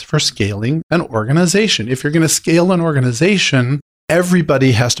sense for scaling an organization. If you're going to scale an organization,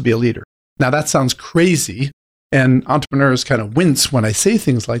 everybody has to be a leader. Now that sounds crazy, and entrepreneurs kind of wince when I say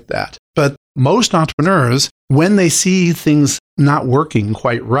things like that. But most entrepreneurs, when they see things not working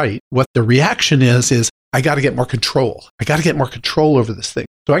quite right, what the reaction is I got to get more control. I got to get more control over this thing.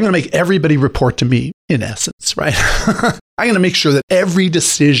 So I'm going to make everybody report to me, in essence, right? I'm going to make sure that every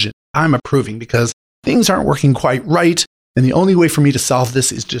decision I'm approving because things aren't working quite right. And the only way for me to solve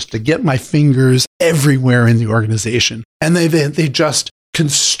this is just to get my fingers everywhere in the organization. And they just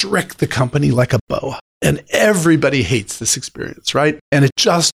constrict the company like a boa. And everybody hates this experience, right? And it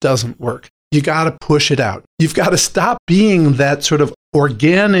just doesn't work. You got to push it out. You've got to stop being that sort of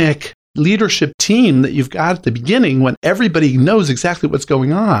organic leadership team that you've got at the beginning when everybody knows exactly what's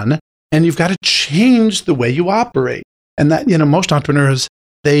going on. And you've got to change the way you operate. And that, most entrepreneurs,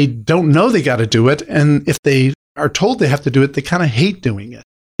 they don't know they got to do it. And if they are told they have to do it, they kind of hate doing it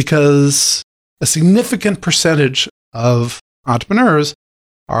because a significant percentage of entrepreneurs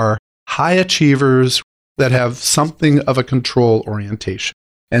are high achievers that have something of a control orientation.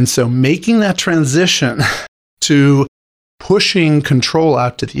 And so making that transition to pushing control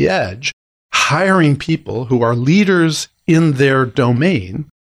out to the edge, hiring people who are leaders in their domain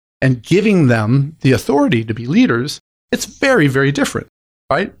and giving them the authority to be leaders, it's very, very different,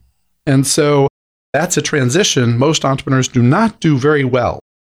 right? And so that's a transition most entrepreneurs do not do very well.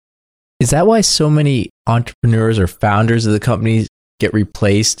 Is that why so many entrepreneurs or founders of the companies get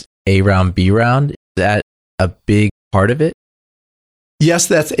replaced A round, B round? Is that a big part of it? Yes,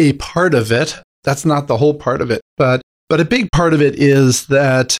 that's a part of it. That's not the whole part of it. But a big part of it is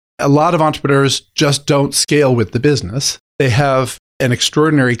that a lot of entrepreneurs just don't scale with the business. They have an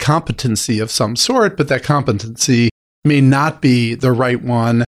extraordinary competency of some sort, but that competency may not be the right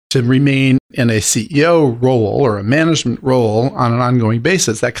one to remain in a CEO role or a management role on an ongoing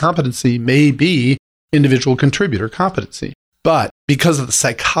basis. That competency may be individual contributor competency. But because of the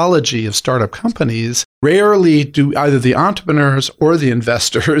psychology of startup companies, rarely do either the entrepreneurs or the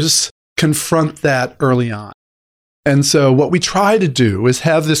investors confront that early on. And so what we try to do is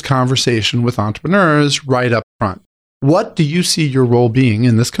have this conversation with entrepreneurs right up front. What do you see your role being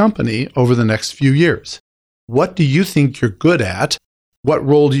in this company over the next few years? What do you think you're good at? What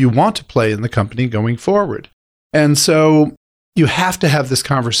role do you want to play in the company going forward? And so you have to have this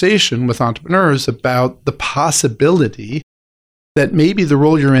conversation with entrepreneurs about the possibility that maybe the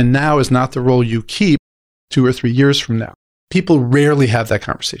role you're in now is not the role you keep 2 or 3 years from now. People rarely have that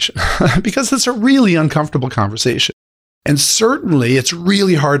conversation because it's a really uncomfortable conversation. And certainly it's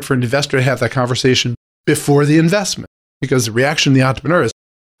really hard for an investor to have that conversation before the investment because the reaction of the entrepreneur is,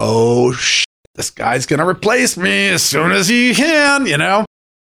 oh, this guy's going to replace me as soon as he can,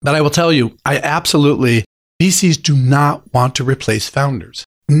 But I will tell you, VCs do not want to replace founders.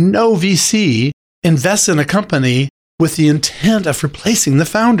 No VC invests in a company with the intent of replacing the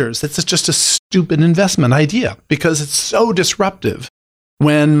founders. That's just a stupid investment idea because it's so disruptive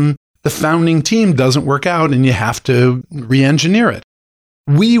when the founding team doesn't work out and you have to re-engineer it.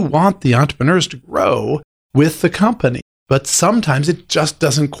 We want the entrepreneurs to grow with the company, but sometimes it just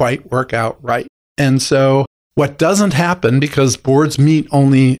doesn't quite work out right. And so what doesn't happen, because boards meet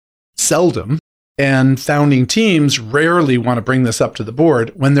only seldom and founding teams rarely want to bring this up to the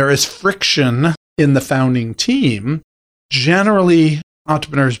board, when there is friction in the founding team, generally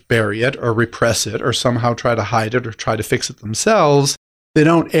entrepreneurs bury it or repress it or somehow try to hide it or try to fix it themselves. They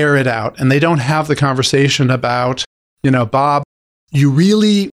don't air it out and they don't have the conversation about, Bob, you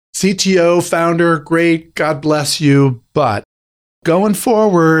really, CTO, founder, great, God bless you, but going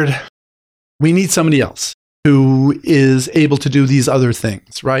forward, we need somebody else who is able to do these other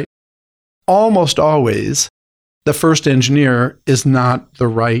things, right? Almost always, the first engineer is not the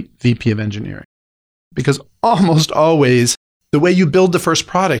right VP of engineering because almost always the way you build the first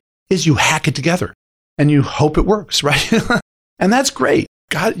product is you hack it together and you hope it works, right? And that's great.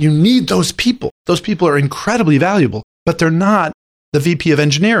 God, you need those people. Those people are incredibly valuable, but they're not the VP of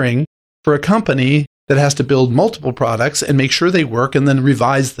engineering for a company that has to build multiple products and make sure they work and then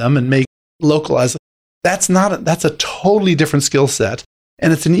revise them and localize them. That's a totally different skill set.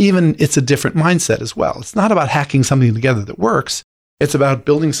 And it's a different mindset as well. It's not about hacking something together that works. It's about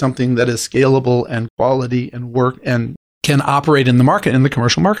building something that is scalable and quality and work and can operate in the market, in the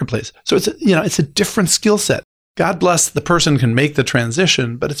commercial marketplace. So it's a different skill set. God bless the person can make the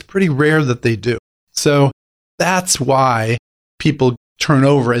transition, but it's pretty rare that they do. So that's why people turn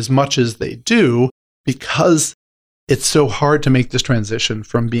over as much as they do, because it's so hard to make this transition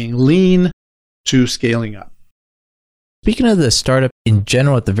from being lean to scaling up. Speaking of the startup in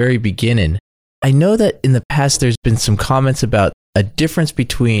general at the very beginning, I know that in the past there's been some comments about a difference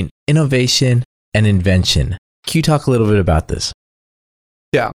between innovation and invention. Can you talk a little bit about this?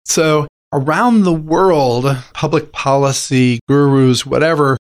 Yeah. So around the world, public policy gurus,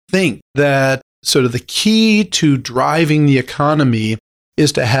 whatever, think that sort of the key to driving the economy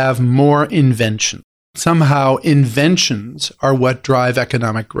is to have more invention. Somehow inventions are what drive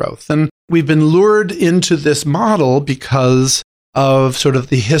economic growth. And we've been lured into this model because of sort of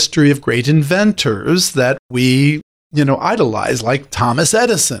the history of great inventors that we, idolize, like Thomas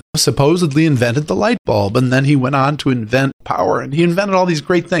Edison, supposedly invented the light bulb, and then he went on to invent power, and he invented all these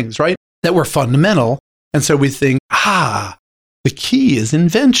great things, right, that were fundamental. And so we think, the key is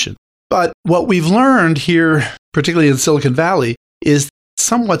invention. But what we've learned here, particularly in Silicon Valley, is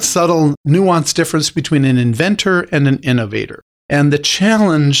somewhat subtle, nuanced difference between an inventor and an innovator. And the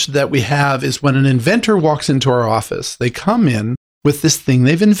challenge that we have is when an inventor walks into our office, they come in with this thing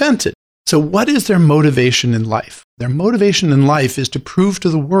they've invented. So what is their motivation in life? Their motivation in life is to prove to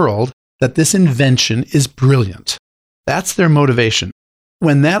the world that this invention is brilliant. That's their motivation.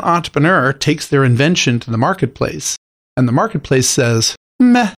 When that entrepreneur takes their invention to the marketplace and the marketplace says,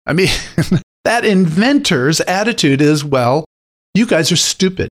 meh, that inventor's attitude is, well, you guys are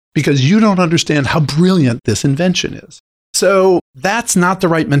stupid because you don't understand how brilliant this invention is. So that's not the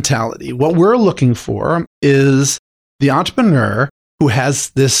right mentality. What we're looking for is the entrepreneur who has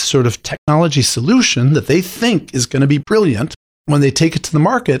this sort of technology solution that they think is going to be brilliant. When they take it to the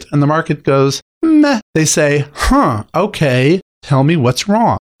market and the market goes, meh, they say, okay, tell me what's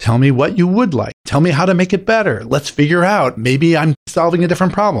wrong. Tell me what you would like. Tell me how to make it better. Let's figure out, maybe I'm solving a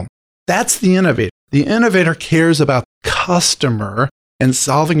different problem. That's the innovator. The innovator cares about the customer and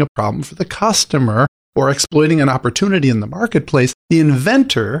solving a problem for the customer or exploiting an opportunity in the marketplace. The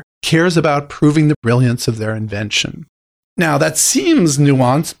inventor cares about proving the brilliance of their invention. Now, that seems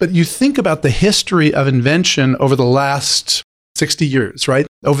nuanced, but you think about the history of invention over the last 60 years, right?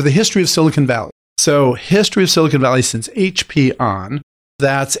 Over the history of Silicon Valley. So history of Silicon Valley since HP on,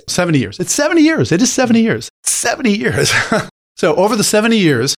 that's 70 years. It's 70 years. It is 70 years. 70 years. So over the 70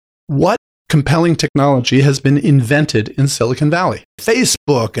 years, what compelling technology has been invented in Silicon Valley?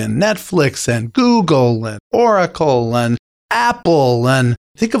 Facebook and Netflix and Google and Oracle and Apple, and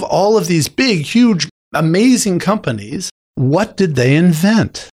think of all of these big, huge, amazing companies. What did they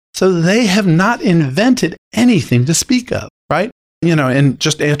invent? So they have not invented anything to speak of. right? And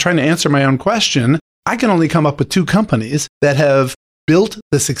just trying to answer my own question, I can only come up with 2 companies that have built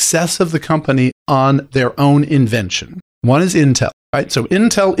the success of the company on their own invention. One is Intel, right? So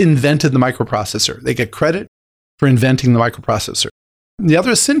Intel invented the microprocessor. They get credit for inventing the microprocessor. The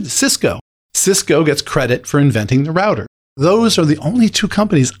other is Cisco. Cisco gets credit for inventing the router. Those are the only 2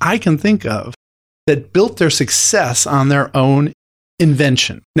 companies I can think of that built their success on their own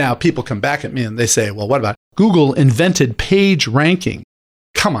invention. Now, people come back at me and they say, well, what about Google invented page ranking?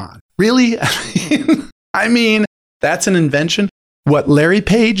 Come on, really? I mean, that's an invention. What Larry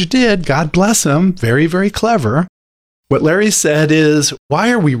Page did, God bless him, very, very clever. What Larry said is,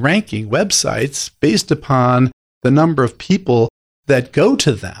 why are we ranking websites based upon the number of people that go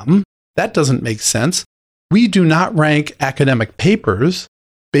to them? That doesn't make sense. We do not rank academic papers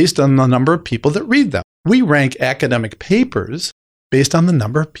based on the number of people that read them. We rank academic papers based on the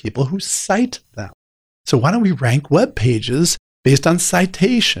number of people who cite them. So why don't we rank web pages based on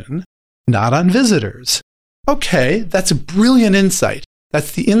citation, not on visitors? Okay, that's a brilliant insight.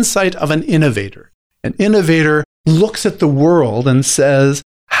 That's the insight of an innovator. An innovator looks at the world and says,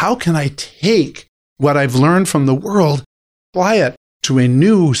 how can I take what I've learned from the world, apply it to a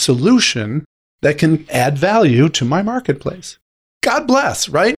new solution that can add value to my marketplace? God bless,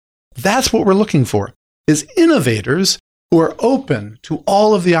 right? That's what we're looking for, is innovators who are open to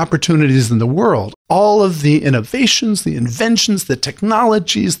all of the opportunities in the world, all of the innovations, the inventions, the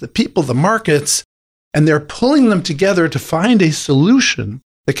technologies, the people, the markets, and they're pulling them together to find a solution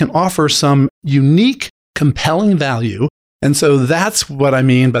that can offer some unique, compelling value. And so that's what I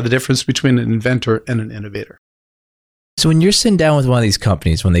mean by the difference between an inventor and an innovator. So when you're sitting down with one of these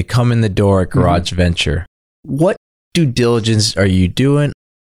companies, when they come in the door at Garage Venture, what due diligence are you doing?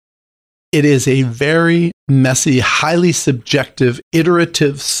 It is a very messy, highly subjective,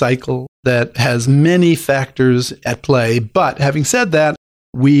 iterative cycle that has many factors at play. But having said that,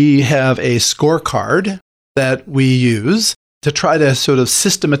 we have a scorecard that we use to try to sort of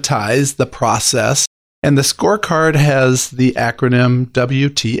systematize the process. And the scorecard has the acronym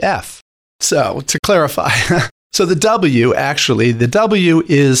WTF. So to clarify, so the W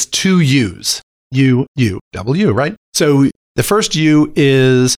is 2 U's. W, right? So the first U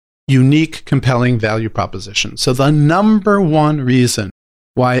is unique, compelling value proposition. So the number one reason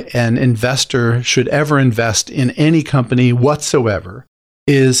why an investor should ever invest in any company whatsoever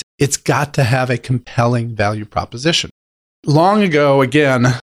is it's got to have a compelling value proposition. Long ago,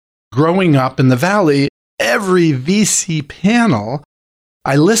 again, growing up in the Valley, every VC panel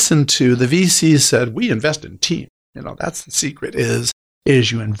I listened to, the VCs said, we invest in team. That's the secret is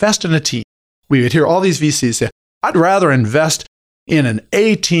you invest in a team. We would hear all these VCs say, I'd rather invest in an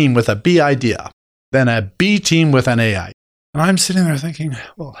A team with a B idea than a B team with an A idea. And I'm sitting there thinking,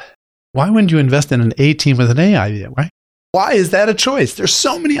 well, why wouldn't you invest in an A team with an A idea, right? Why is that a choice? There's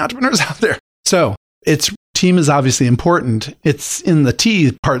so many entrepreneurs out there. So team is obviously important. It's in the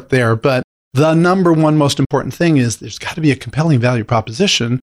T part there, but the number one most important thing is there's got to be a compelling value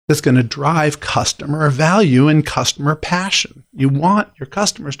proposition that's going to drive customer value and customer passion. You want your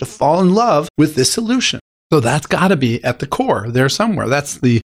customers to fall in love with this solution. So that's got to be at the core there somewhere. That's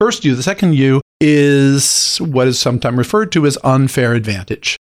the first U. The second U is what is sometimes referred to as unfair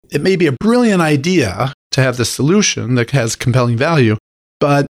advantage. It may be a brilliant idea to have this solution that has compelling value,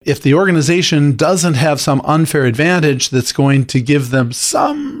 but if the organization doesn't have some unfair advantage that's going to give them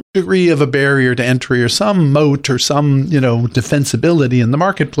some degree of a barrier to entry or some moat or some, defensibility in the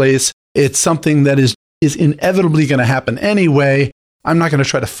marketplace, it's something that is inevitably going to happen anyway. I'm not going to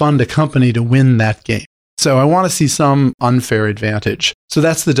try to fund a company to win that game. So I want to see some unfair advantage. So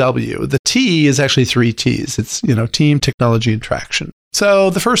that's the W. The T is actually 3 T's. It's, team, technology, and traction. So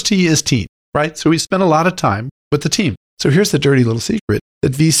the first T is team, right? So we spend a lot of time with the team. So here's the dirty little secret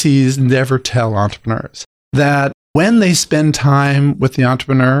that VCs never tell entrepreneurs, that when they spend time with the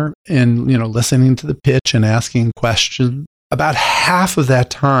entrepreneur and, listening to the pitch and asking questions, about half of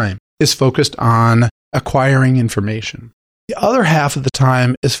that time is focused on acquiring information. The other half of the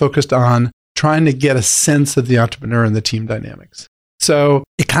time is focused on trying to get a sense of the entrepreneur and the team dynamics. So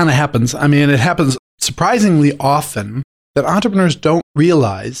it kind of happens. It happens surprisingly often that entrepreneurs don't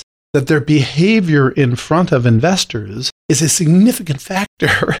realize that their behavior in front of investors is a significant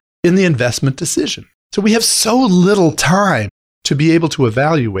factor in the investment decision. So we have so little time to be able to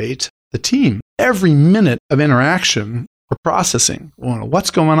evaluate the team. Every minute of interaction or processing,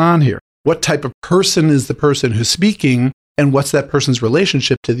 what's going on here? What type of person is the person who's speaking? And what's that person's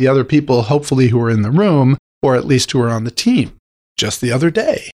relationship to the other people, hopefully, who are in the room, or at least who are on the team? Just the other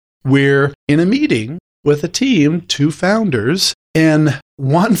day, we're in a meeting with a team, 2 founders, and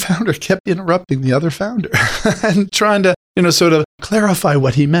one founder kept interrupting the other founder and trying to sort of clarify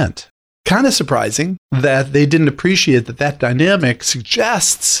what he meant. Kind of surprising that they didn't appreciate that dynamic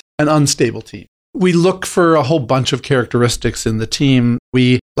suggests an unstable team. We look for a whole bunch of characteristics in the team.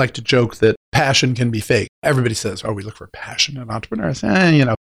 We like to joke that passion can be faked. Everybody says, we look for passion in entrepreneurs.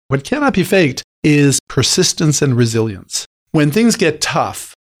 What cannot be faked is persistence and resilience. When things get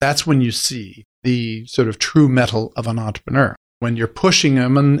tough, that's when you see the sort of true mettle of an entrepreneur. When you're pushing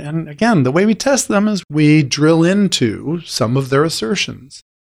them, and again, the way we test them is we drill into some of their assertions.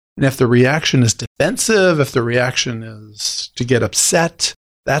 And if the reaction is defensive, if the reaction is to get upset,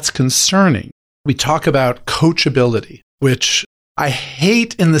 that's concerning. We talk about coachability, which I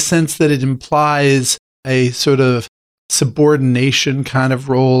hate in the sense that it implies a sort of subordination kind of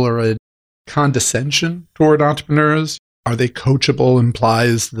role or a condescension toward entrepreneurs. Are they coachable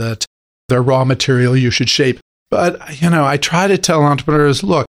implies that they're raw material you should shape. But, I try to tell entrepreneurs,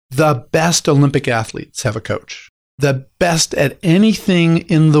 look, the best Olympic athletes have a coach. The best at anything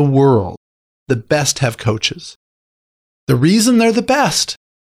in the world, the best have coaches. The reason they're the best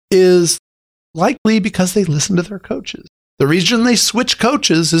is likely because they listen to their coaches. The reason they switch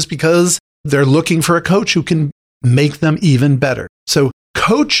coaches is because they're looking for a coach who can make them even better. So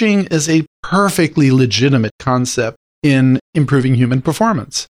coaching is a perfectly legitimate concept in improving human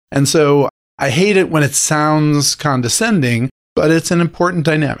performance. And so I hate it when it sounds condescending, but it's an important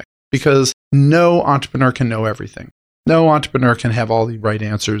dynamic because no entrepreneur can know everything. No entrepreneur can have all the right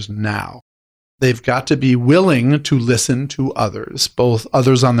answers now. They've got to be willing to listen to others, both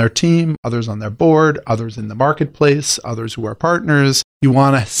others on their team, others on their board, others in the marketplace, others who are partners. You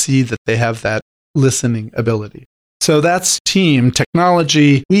want to see that they have that listening ability. So that's team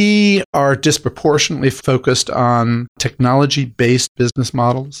technology. We are disproportionately focused on technology-based business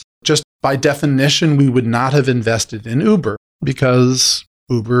models. Just by definition, we would not have invested in Uber because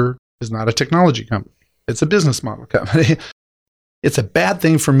Uber is not a technology company. It's a business model company. It's a bad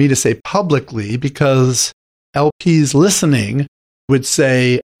thing for me to say publicly because LPs listening would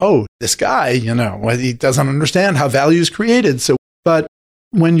say, this guy, he doesn't understand how value is created. But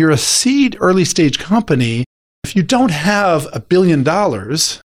when you're a seed early stage company, if you don't have $1 billion,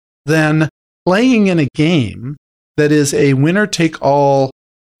 then playing in a game that is a winner take all,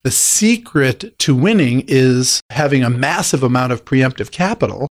 the secret to winning is having a massive amount of preemptive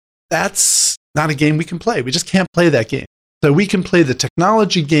capital. That's not a game we can play. We just can't play that game. So we can play the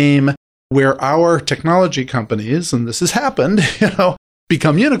technology game where our technology companies, and this has happened,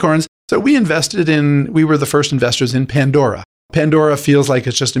 become unicorns. So we were the first investors in Pandora. Pandora feels like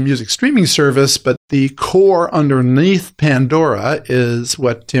it's just a music streaming service, but the core underneath Pandora is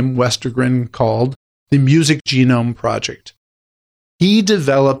what Tim Westergren called the Music Genome Project. He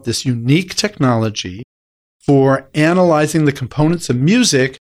developed this unique technology for analyzing the components of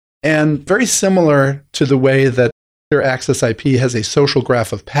music, and very similar to the way that their Access IP has a social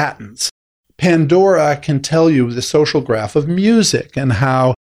graph of patents. Pandora can tell you the social graph of music and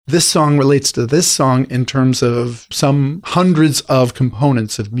how this song relates to this song in terms of some hundreds of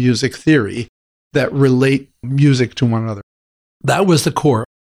components of music theory that relate music to one another. That was the core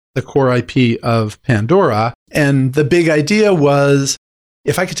IP of Pandora. And the big idea was,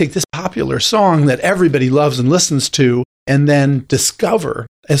 if I could take this popular song that everybody loves and listens to, and then discover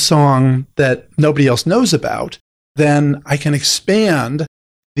a song that nobody else knows about, then I can expand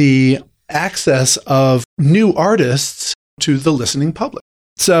the access of new artists to the listening public.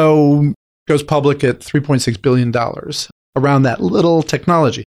 So it goes public at $3.6 billion around that little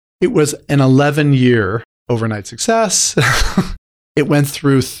technology. It was an 11-year overnight success. It went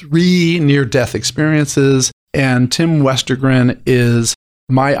through 3 near-death experiences, and Tim Westergren is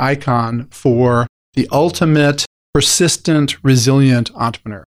my icon for the ultimate persistent, resilient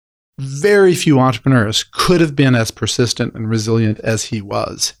entrepreneur. Very few entrepreneurs could have been as persistent and resilient as he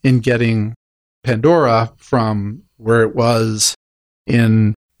was in getting Pandora from where it was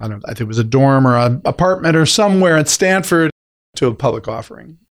in, I think it was a dorm or an apartment or somewhere at Stanford to a public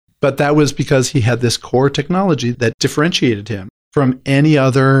offering. But that was because he had this core technology that differentiated him from any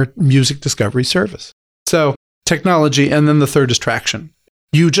other music discovery service. So technology, and then the third is traction.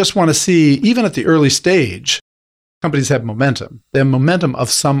 You just want to see, even at the early stage, companies have momentum. They have momentum of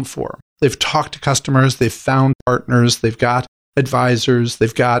some form. They've talked to customers, they've found partners, they've got advisors,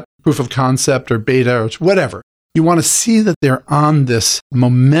 they've got proof of concept or beta or whatever. You want to see that they're on this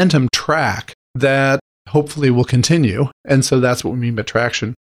momentum track that hopefully will continue. And so that's what we mean by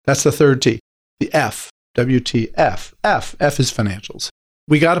traction. That's the third T. The F, WTF. F is financials.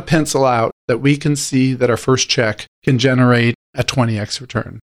 We got to pencil out that we can see that our first check can generate a 20x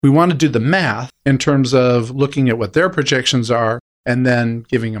return. We want to do the math in terms of looking at what their projections are and then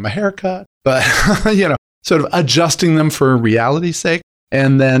giving them a haircut. But, sort of adjusting them for reality's sake,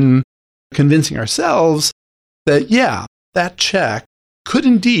 and then convincing ourselves that, yeah, that check could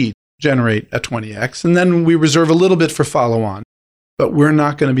indeed generate a 20x. And then we reserve a little bit for follow-on, but we're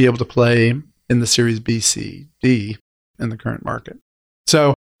not going to be able to play in the Series B, C, D in the current market.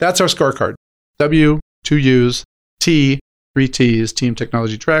 So that's our scorecard. W, 2 U's, T, 3 T's, team,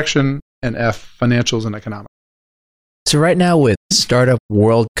 technology, traction, and F, financials and economics. So right now with Startup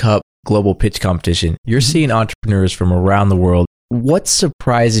World Cup Global Pitch Competition, you're seeing entrepreneurs from around the world. What's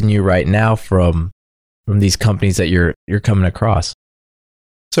surprising you right now from these companies that you're coming across?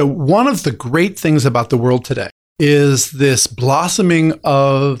 So one of the great things about the world today is this blossoming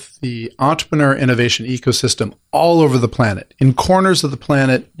of the entrepreneur innovation ecosystem all over the planet, in corners of the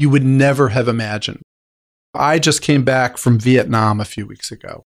planet you would never have imagined. I just came back from Vietnam a few weeks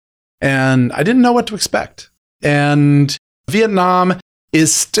ago, and I didn't know what to expect. And Vietnam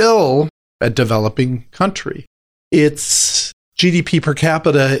is still a developing country. Its GDP per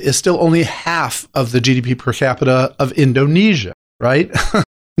capita is still only half of the GDP per capita of Indonesia, right?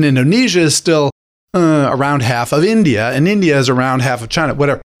 And Indonesia is still around half of India, and India is around half of China,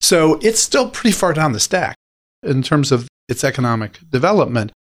 whatever. So it's still pretty far down the stack in terms of its economic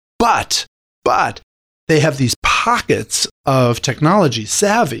development. But they have these pockets of technology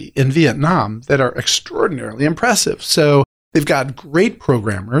savvy in Vietnam that are extraordinarily impressive. So they've got great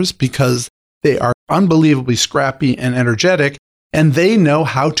programmers because they are unbelievably scrappy and energetic, and they know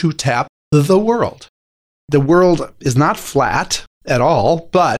how to tap the world. The world is not flat at all,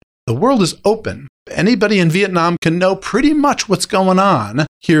 but the world is open. Anybody in Vietnam can know pretty much what's going on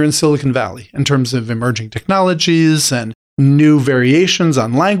here in Silicon Valley in terms of emerging technologies and new variations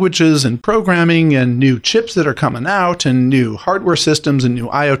on languages and programming and new chips that are coming out and new hardware systems and new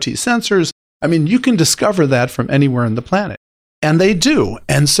IoT sensors. I mean, you can discover that from anywhere on the planet. And they do.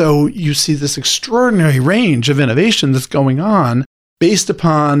 And so you see this extraordinary range of innovation that's going on based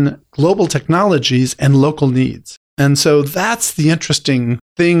upon global technologies and local needs. And so that's the interesting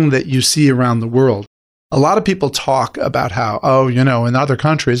thing that you see around the world. A lot of people talk about how, in other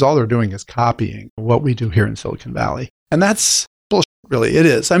countries, all they're doing is copying what we do here in Silicon Valley. And that's bullshit, really. It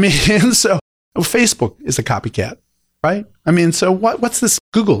is. I mean, so Facebook is a copycat, right? I mean, so what's this?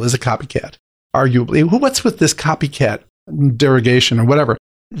 Google is a copycat, arguably. What's with this copycat derogation or whatever?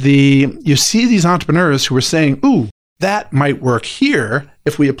 You see these entrepreneurs who are saying, ooh, that might work here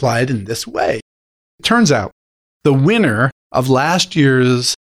if we apply it in this way. It turns out the winner of last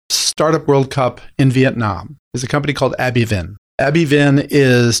year's Startup World Cup in Vietnam is a company called Abivin. Abivin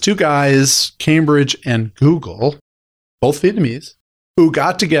is 2 guys, Cambridge and Google, both Vietnamese, who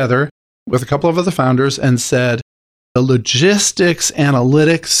got together with a couple of other founders and said, the logistics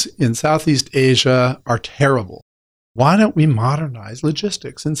analytics in Southeast Asia are terrible. Why don't we modernize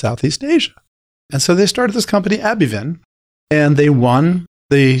logistics in Southeast Asia? And so they started this company, Abivin, and they won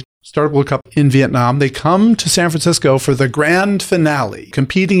the Startup World Cup in Vietnam. They come to San Francisco for the grand finale,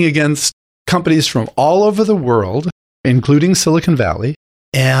 competing against companies from all over the world, including Silicon Valley.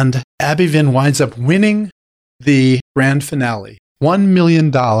 And Abivin winds up winning the grand finale, $1 million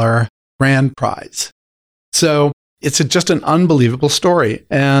grand prize. So it's just an unbelievable story.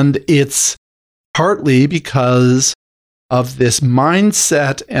 And it's partly because of this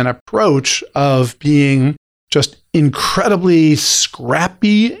mindset and approach of being just incredibly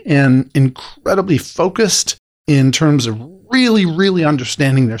scrappy and incredibly focused in terms of really, really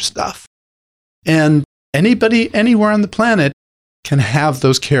understanding their stuff. And anybody, anywhere on the planet can have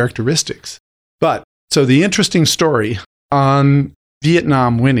those characteristics. So the interesting story on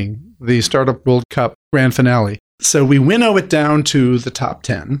Vietnam winning the Startup World Cup grand finale. So we winnow it down to the top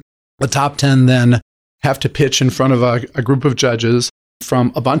 10. The top 10 then have to pitch in front of a group of judges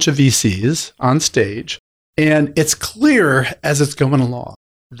from a bunch of VCs on stage. And it's clear as it's going along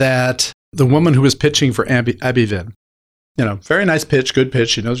that the woman who was pitching for Abivin, very nice pitch, good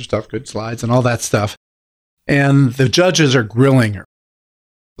pitch, she knows her stuff, good slides and all that stuff. And the judges are grilling her.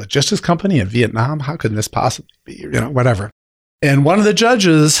 Logistics company in Vietnam? How could this possibly be? Whatever. And one of the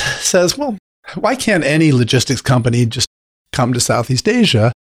judges says, well, why can't any logistics company just come to Southeast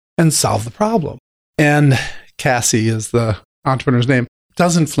Asia and solve the problem? And Cassie is the entrepreneur's name,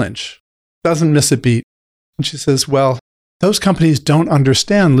 doesn't flinch, doesn't miss a beat. And she says, well, those companies don't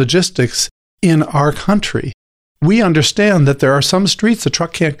understand logistics in our country. We understand that there are some streets a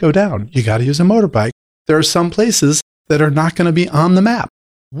truck can't go down. You got to use a motorbike. There are some places that are not going to be on the map.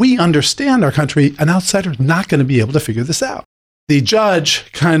 We understand our country. An outsider is not going to be able to figure this out. The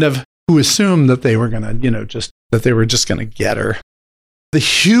judge who assumed that they were going to, that they were just going to get her. The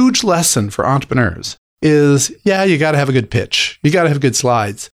huge lesson for entrepreneurs is, you got to have a good pitch. You got to have good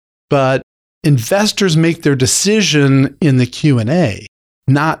slides, but investors make their decision in the Q&A,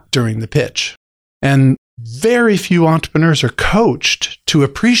 not during the pitch. And very few entrepreneurs are coached to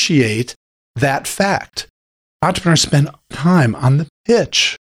appreciate that fact. Entrepreneurs spend time on the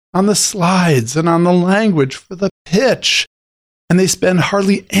pitch, on the slides, and on the language for the pitch. And they spend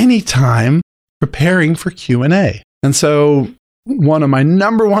hardly any time preparing for Q&A. And so one of my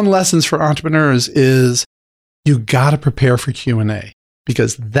number one lessons for entrepreneurs is you got to prepare for Q&A,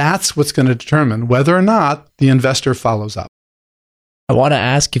 because that's what's going to determine whether or not the investor follows up. I want to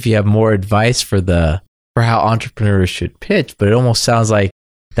ask if you have more advice for how entrepreneurs should pitch, but it almost sounds like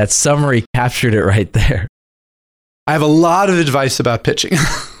that summary captured it right there. I have a lot of advice about pitching.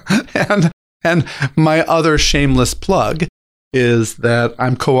 and my other shameless plug is that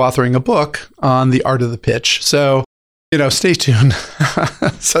I'm co-authoring a book on the art of the pitch. So, stay tuned.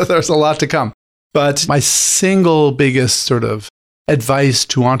 So there's a lot to come. But my single biggest sort of advice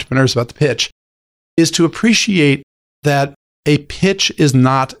to entrepreneurs about the pitch is to appreciate that a pitch is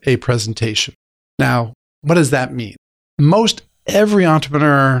not a presentation. Now, what does that mean? Most every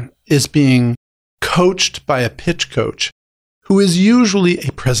entrepreneur is being coached by a pitch coach who is usually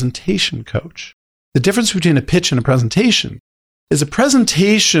a presentation coach. The difference between a pitch and a presentation is a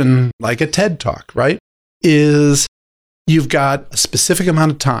presentation, like a TED Talk, right? Is you've got a specific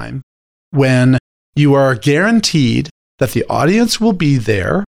amount of time when you are guaranteed that the audience will be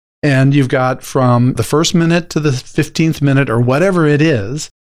there, and you've got from the first minute to the 15th minute or whatever it is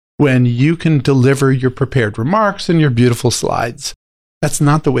when you can deliver your prepared remarks and your beautiful slides. That's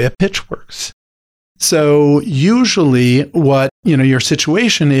not the way a pitch works. So usually what, your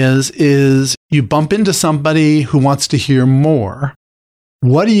situation is you bump into somebody who wants to hear more.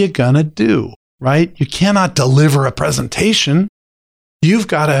 What are you going to do, right? You cannot deliver a presentation. You've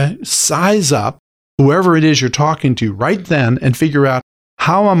got to size up whoever it is you're talking to right then and figure out,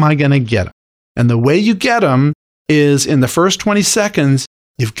 how am I going to get them? And the way you get them is in the first 20 seconds,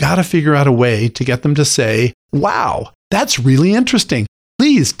 you've got to figure out a way to get them to say, wow, that's really interesting.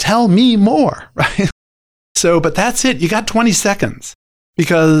 Please tell me more, right? But that's it. You got 20 seconds.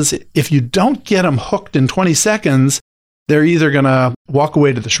 Because if you don't get them hooked in 20 seconds, they're either going to walk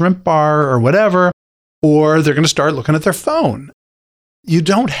away to the shrimp bar or whatever, or they're going to start looking at their phone. You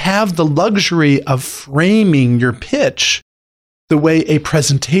don't have the luxury of framing your pitch the way a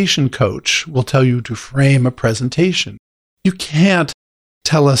presentation coach will tell you to frame a presentation. You can't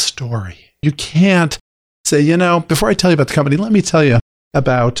tell a story. You can't say, before I tell you about the company, let me tell you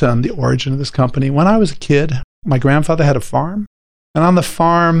about the origin of this company. When I was a kid, my grandfather had a farm, and on the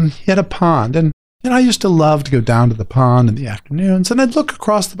farm, he had a pond. And I used to love to go down to the pond in the afternoons, and I'd look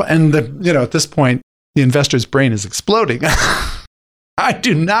across the pond, and at this point, the investor's brain is exploding. I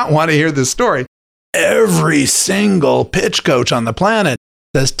do not want to hear this story. Every single pitch coach on the planet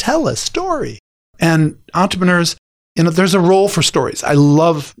says, tell a story. And entrepreneurs, there's a role for stories. I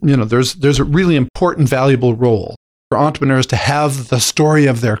love, there's a really important, valuable role for entrepreneurs to have the story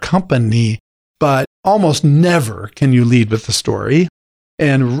of their company, but almost never can you lead with the story,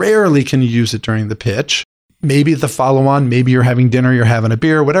 and rarely can you use it during the pitch. Maybe the follow-on, maybe you're having dinner, you're having a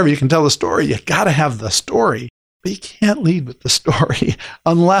beer, whatever, you can tell the story. You got to have the story, but you can't lead with the story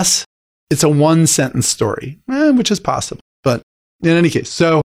unless it's a one-sentence story, which is possible. But in any case,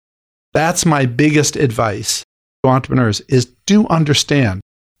 so that's my biggest advice to entrepreneurs is do understand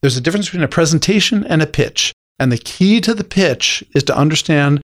there's a difference between a presentation and a pitch. And the key to the pitch is to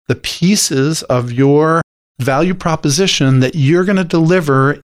understand the pieces of your value proposition that you're going to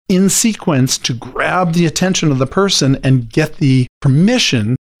deliver in sequence to grab the attention of the person and get the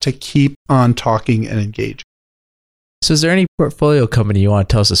permission to keep on talking and engaging. So is there any portfolio company you want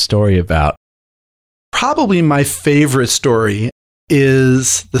to tell us a story about? Probably my favorite story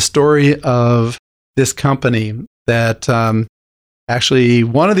is the story of this company that actually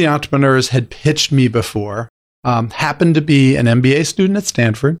one of the entrepreneurs had pitched me before, happened to be an MBA student at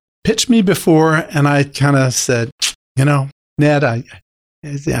Stanford, pitched me before, and I kind of said, Ned, I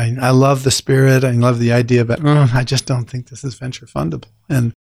love the spirit, I love the idea, but I just don't think this is venture fundable.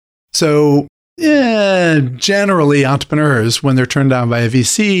 And so generally entrepreneurs, when they're turned down by a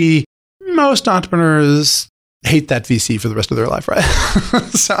VC, most entrepreneurs hate that VC for the rest of their life, right?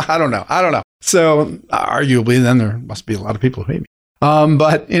 So I don't know. So arguably then there must be a lot of people who hate me.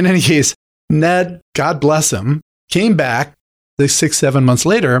 But in any case, Ned, God bless him, came back 6-7 months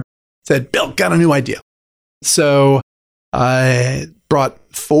later, said, Bill, got a new idea. So I brought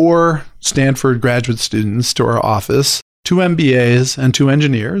 4 Stanford graduate students to our office, 2 MBAs and 2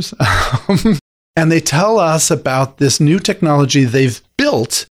 engineers. And they tell us about this new technology they've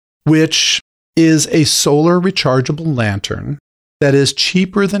built, which is a solar rechargeable lantern that is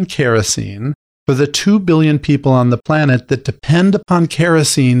cheaper than kerosene for the 2 billion people on the planet that depend upon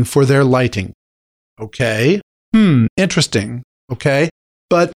kerosene for their lighting. Okay. Interesting. Okay.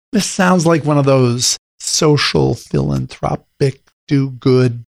 But this sounds like one of those social, philanthropic,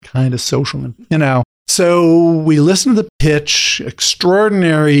 do-good kind of social, So we listen to the pitch,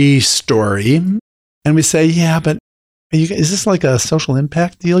 extraordinary story, and we say, yeah, but is this like a social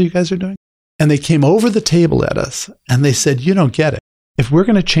impact deal you guys are doing? And they came over the table at us and they said, you don't get it. If we're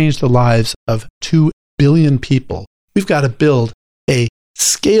going to change the lives of 2 billion people, we've got to build a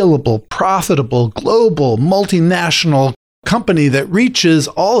scalable, profitable, global, multinational company that reaches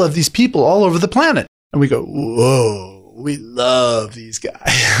all of these people all over the planet. And we go, whoa, we love these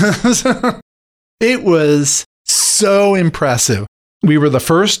guys. It was so impressive. We were the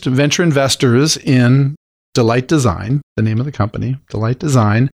first venture investors in Delight Design, the name of the company, Delight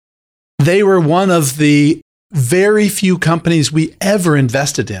Design. They were one of the very few companies we ever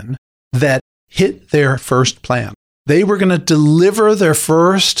invested in that hit their first plan. They were going to deliver their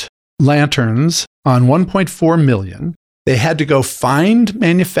first lanterns on 1.4 million. They had to go find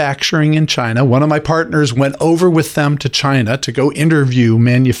manufacturing in China. One of my partners went over with them to China to go interview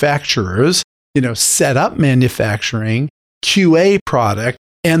manufacturers, set up manufacturing, QA product,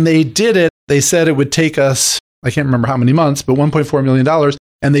 and they did it. They said it would take us, I can't remember how many months, but $1.4 million.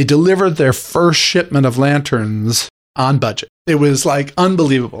 And they delivered their first shipment of lanterns on budget. It was like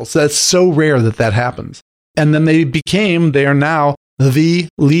unbelievable. So that's so rare that happens. And then they are now the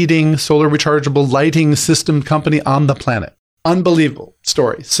leading solar rechargeable lighting system company on the planet. Unbelievable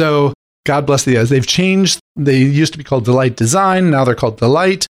story. So God bless the guys. They've changed. They used to be called Delight Design. Now they're called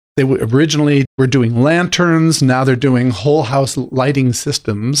Delight. They originally were doing lanterns. Now they're doing whole house lighting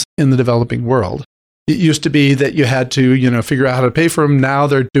systems in the developing world. It used to be that you had to, figure out how to pay for them. Now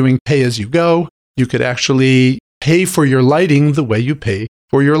they're doing pay as you go. You could actually pay for your lighting the way you pay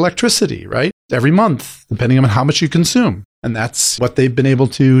for your electricity, right? Every month, depending on how much you consume. And that's what they've been able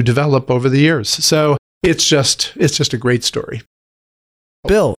to develop over the years. So it's just a great story.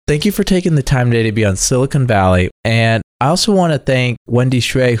 Bill, thank you for taking the time today to be on Silicon Valley. And I also want to thank Wendy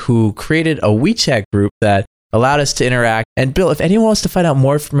Shrey, who created a WeChat group that allowed us to interact. And Bill, if anyone wants to find out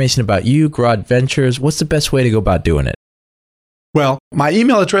more information about you, Garage Ventures, what's the best way to go about doing it? Well, my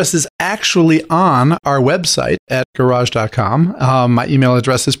email address is actually on our website at garage.com. My email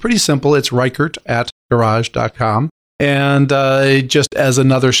address is pretty simple. It's reichert@garage.com. And just as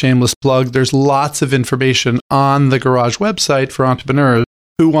another shameless plug, there's lots of information on the Garage website for entrepreneurs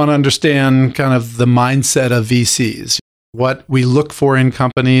who want to understand kind of the mindset of VCs, what we look for in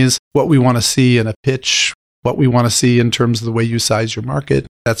companies, what we want to see in a pitch, what we want to see in terms of the way you size your market,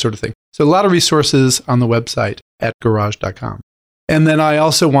 that sort of thing. So a lot of resources on the website at garage.com. And then I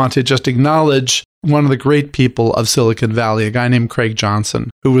also want to just acknowledge one of the great people of Silicon Valley, a guy named Craig Johnson,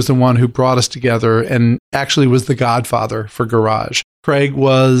 who was the one who brought us together and actually was the godfather for Garage. Craig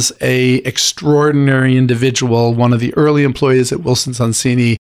was an extraordinary individual, one of the early employees at Wilson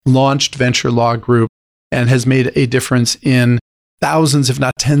Sonsini, launched Venture Law Group, and has made a difference in thousands, if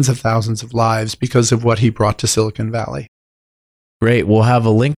not tens of thousands of lives because of what he brought to Silicon Valley. Great. We'll have a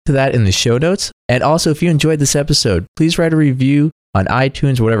link to that in the show notes. And also, if you enjoyed this episode, please write a review on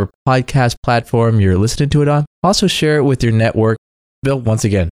iTunes, whatever podcast platform you're listening to it on. Also share it with your network. Bill, once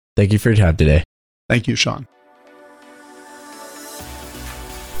again, thank you for your time today. Thank you, Sean.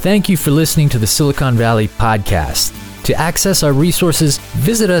 Thank you for listening to the Silicon Valley Podcast. To access our resources,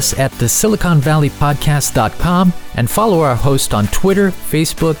 visit us at thesiliconvalleypodcast.com and follow our host on Twitter,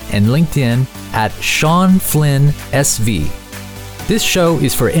 Facebook, and LinkedIn at Sean Flynn SV. This show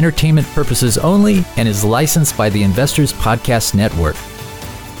is for entertainment purposes only and is licensed by the Investors Podcast Network.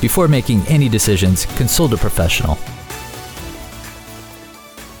 Before making any decisions, consult a professional.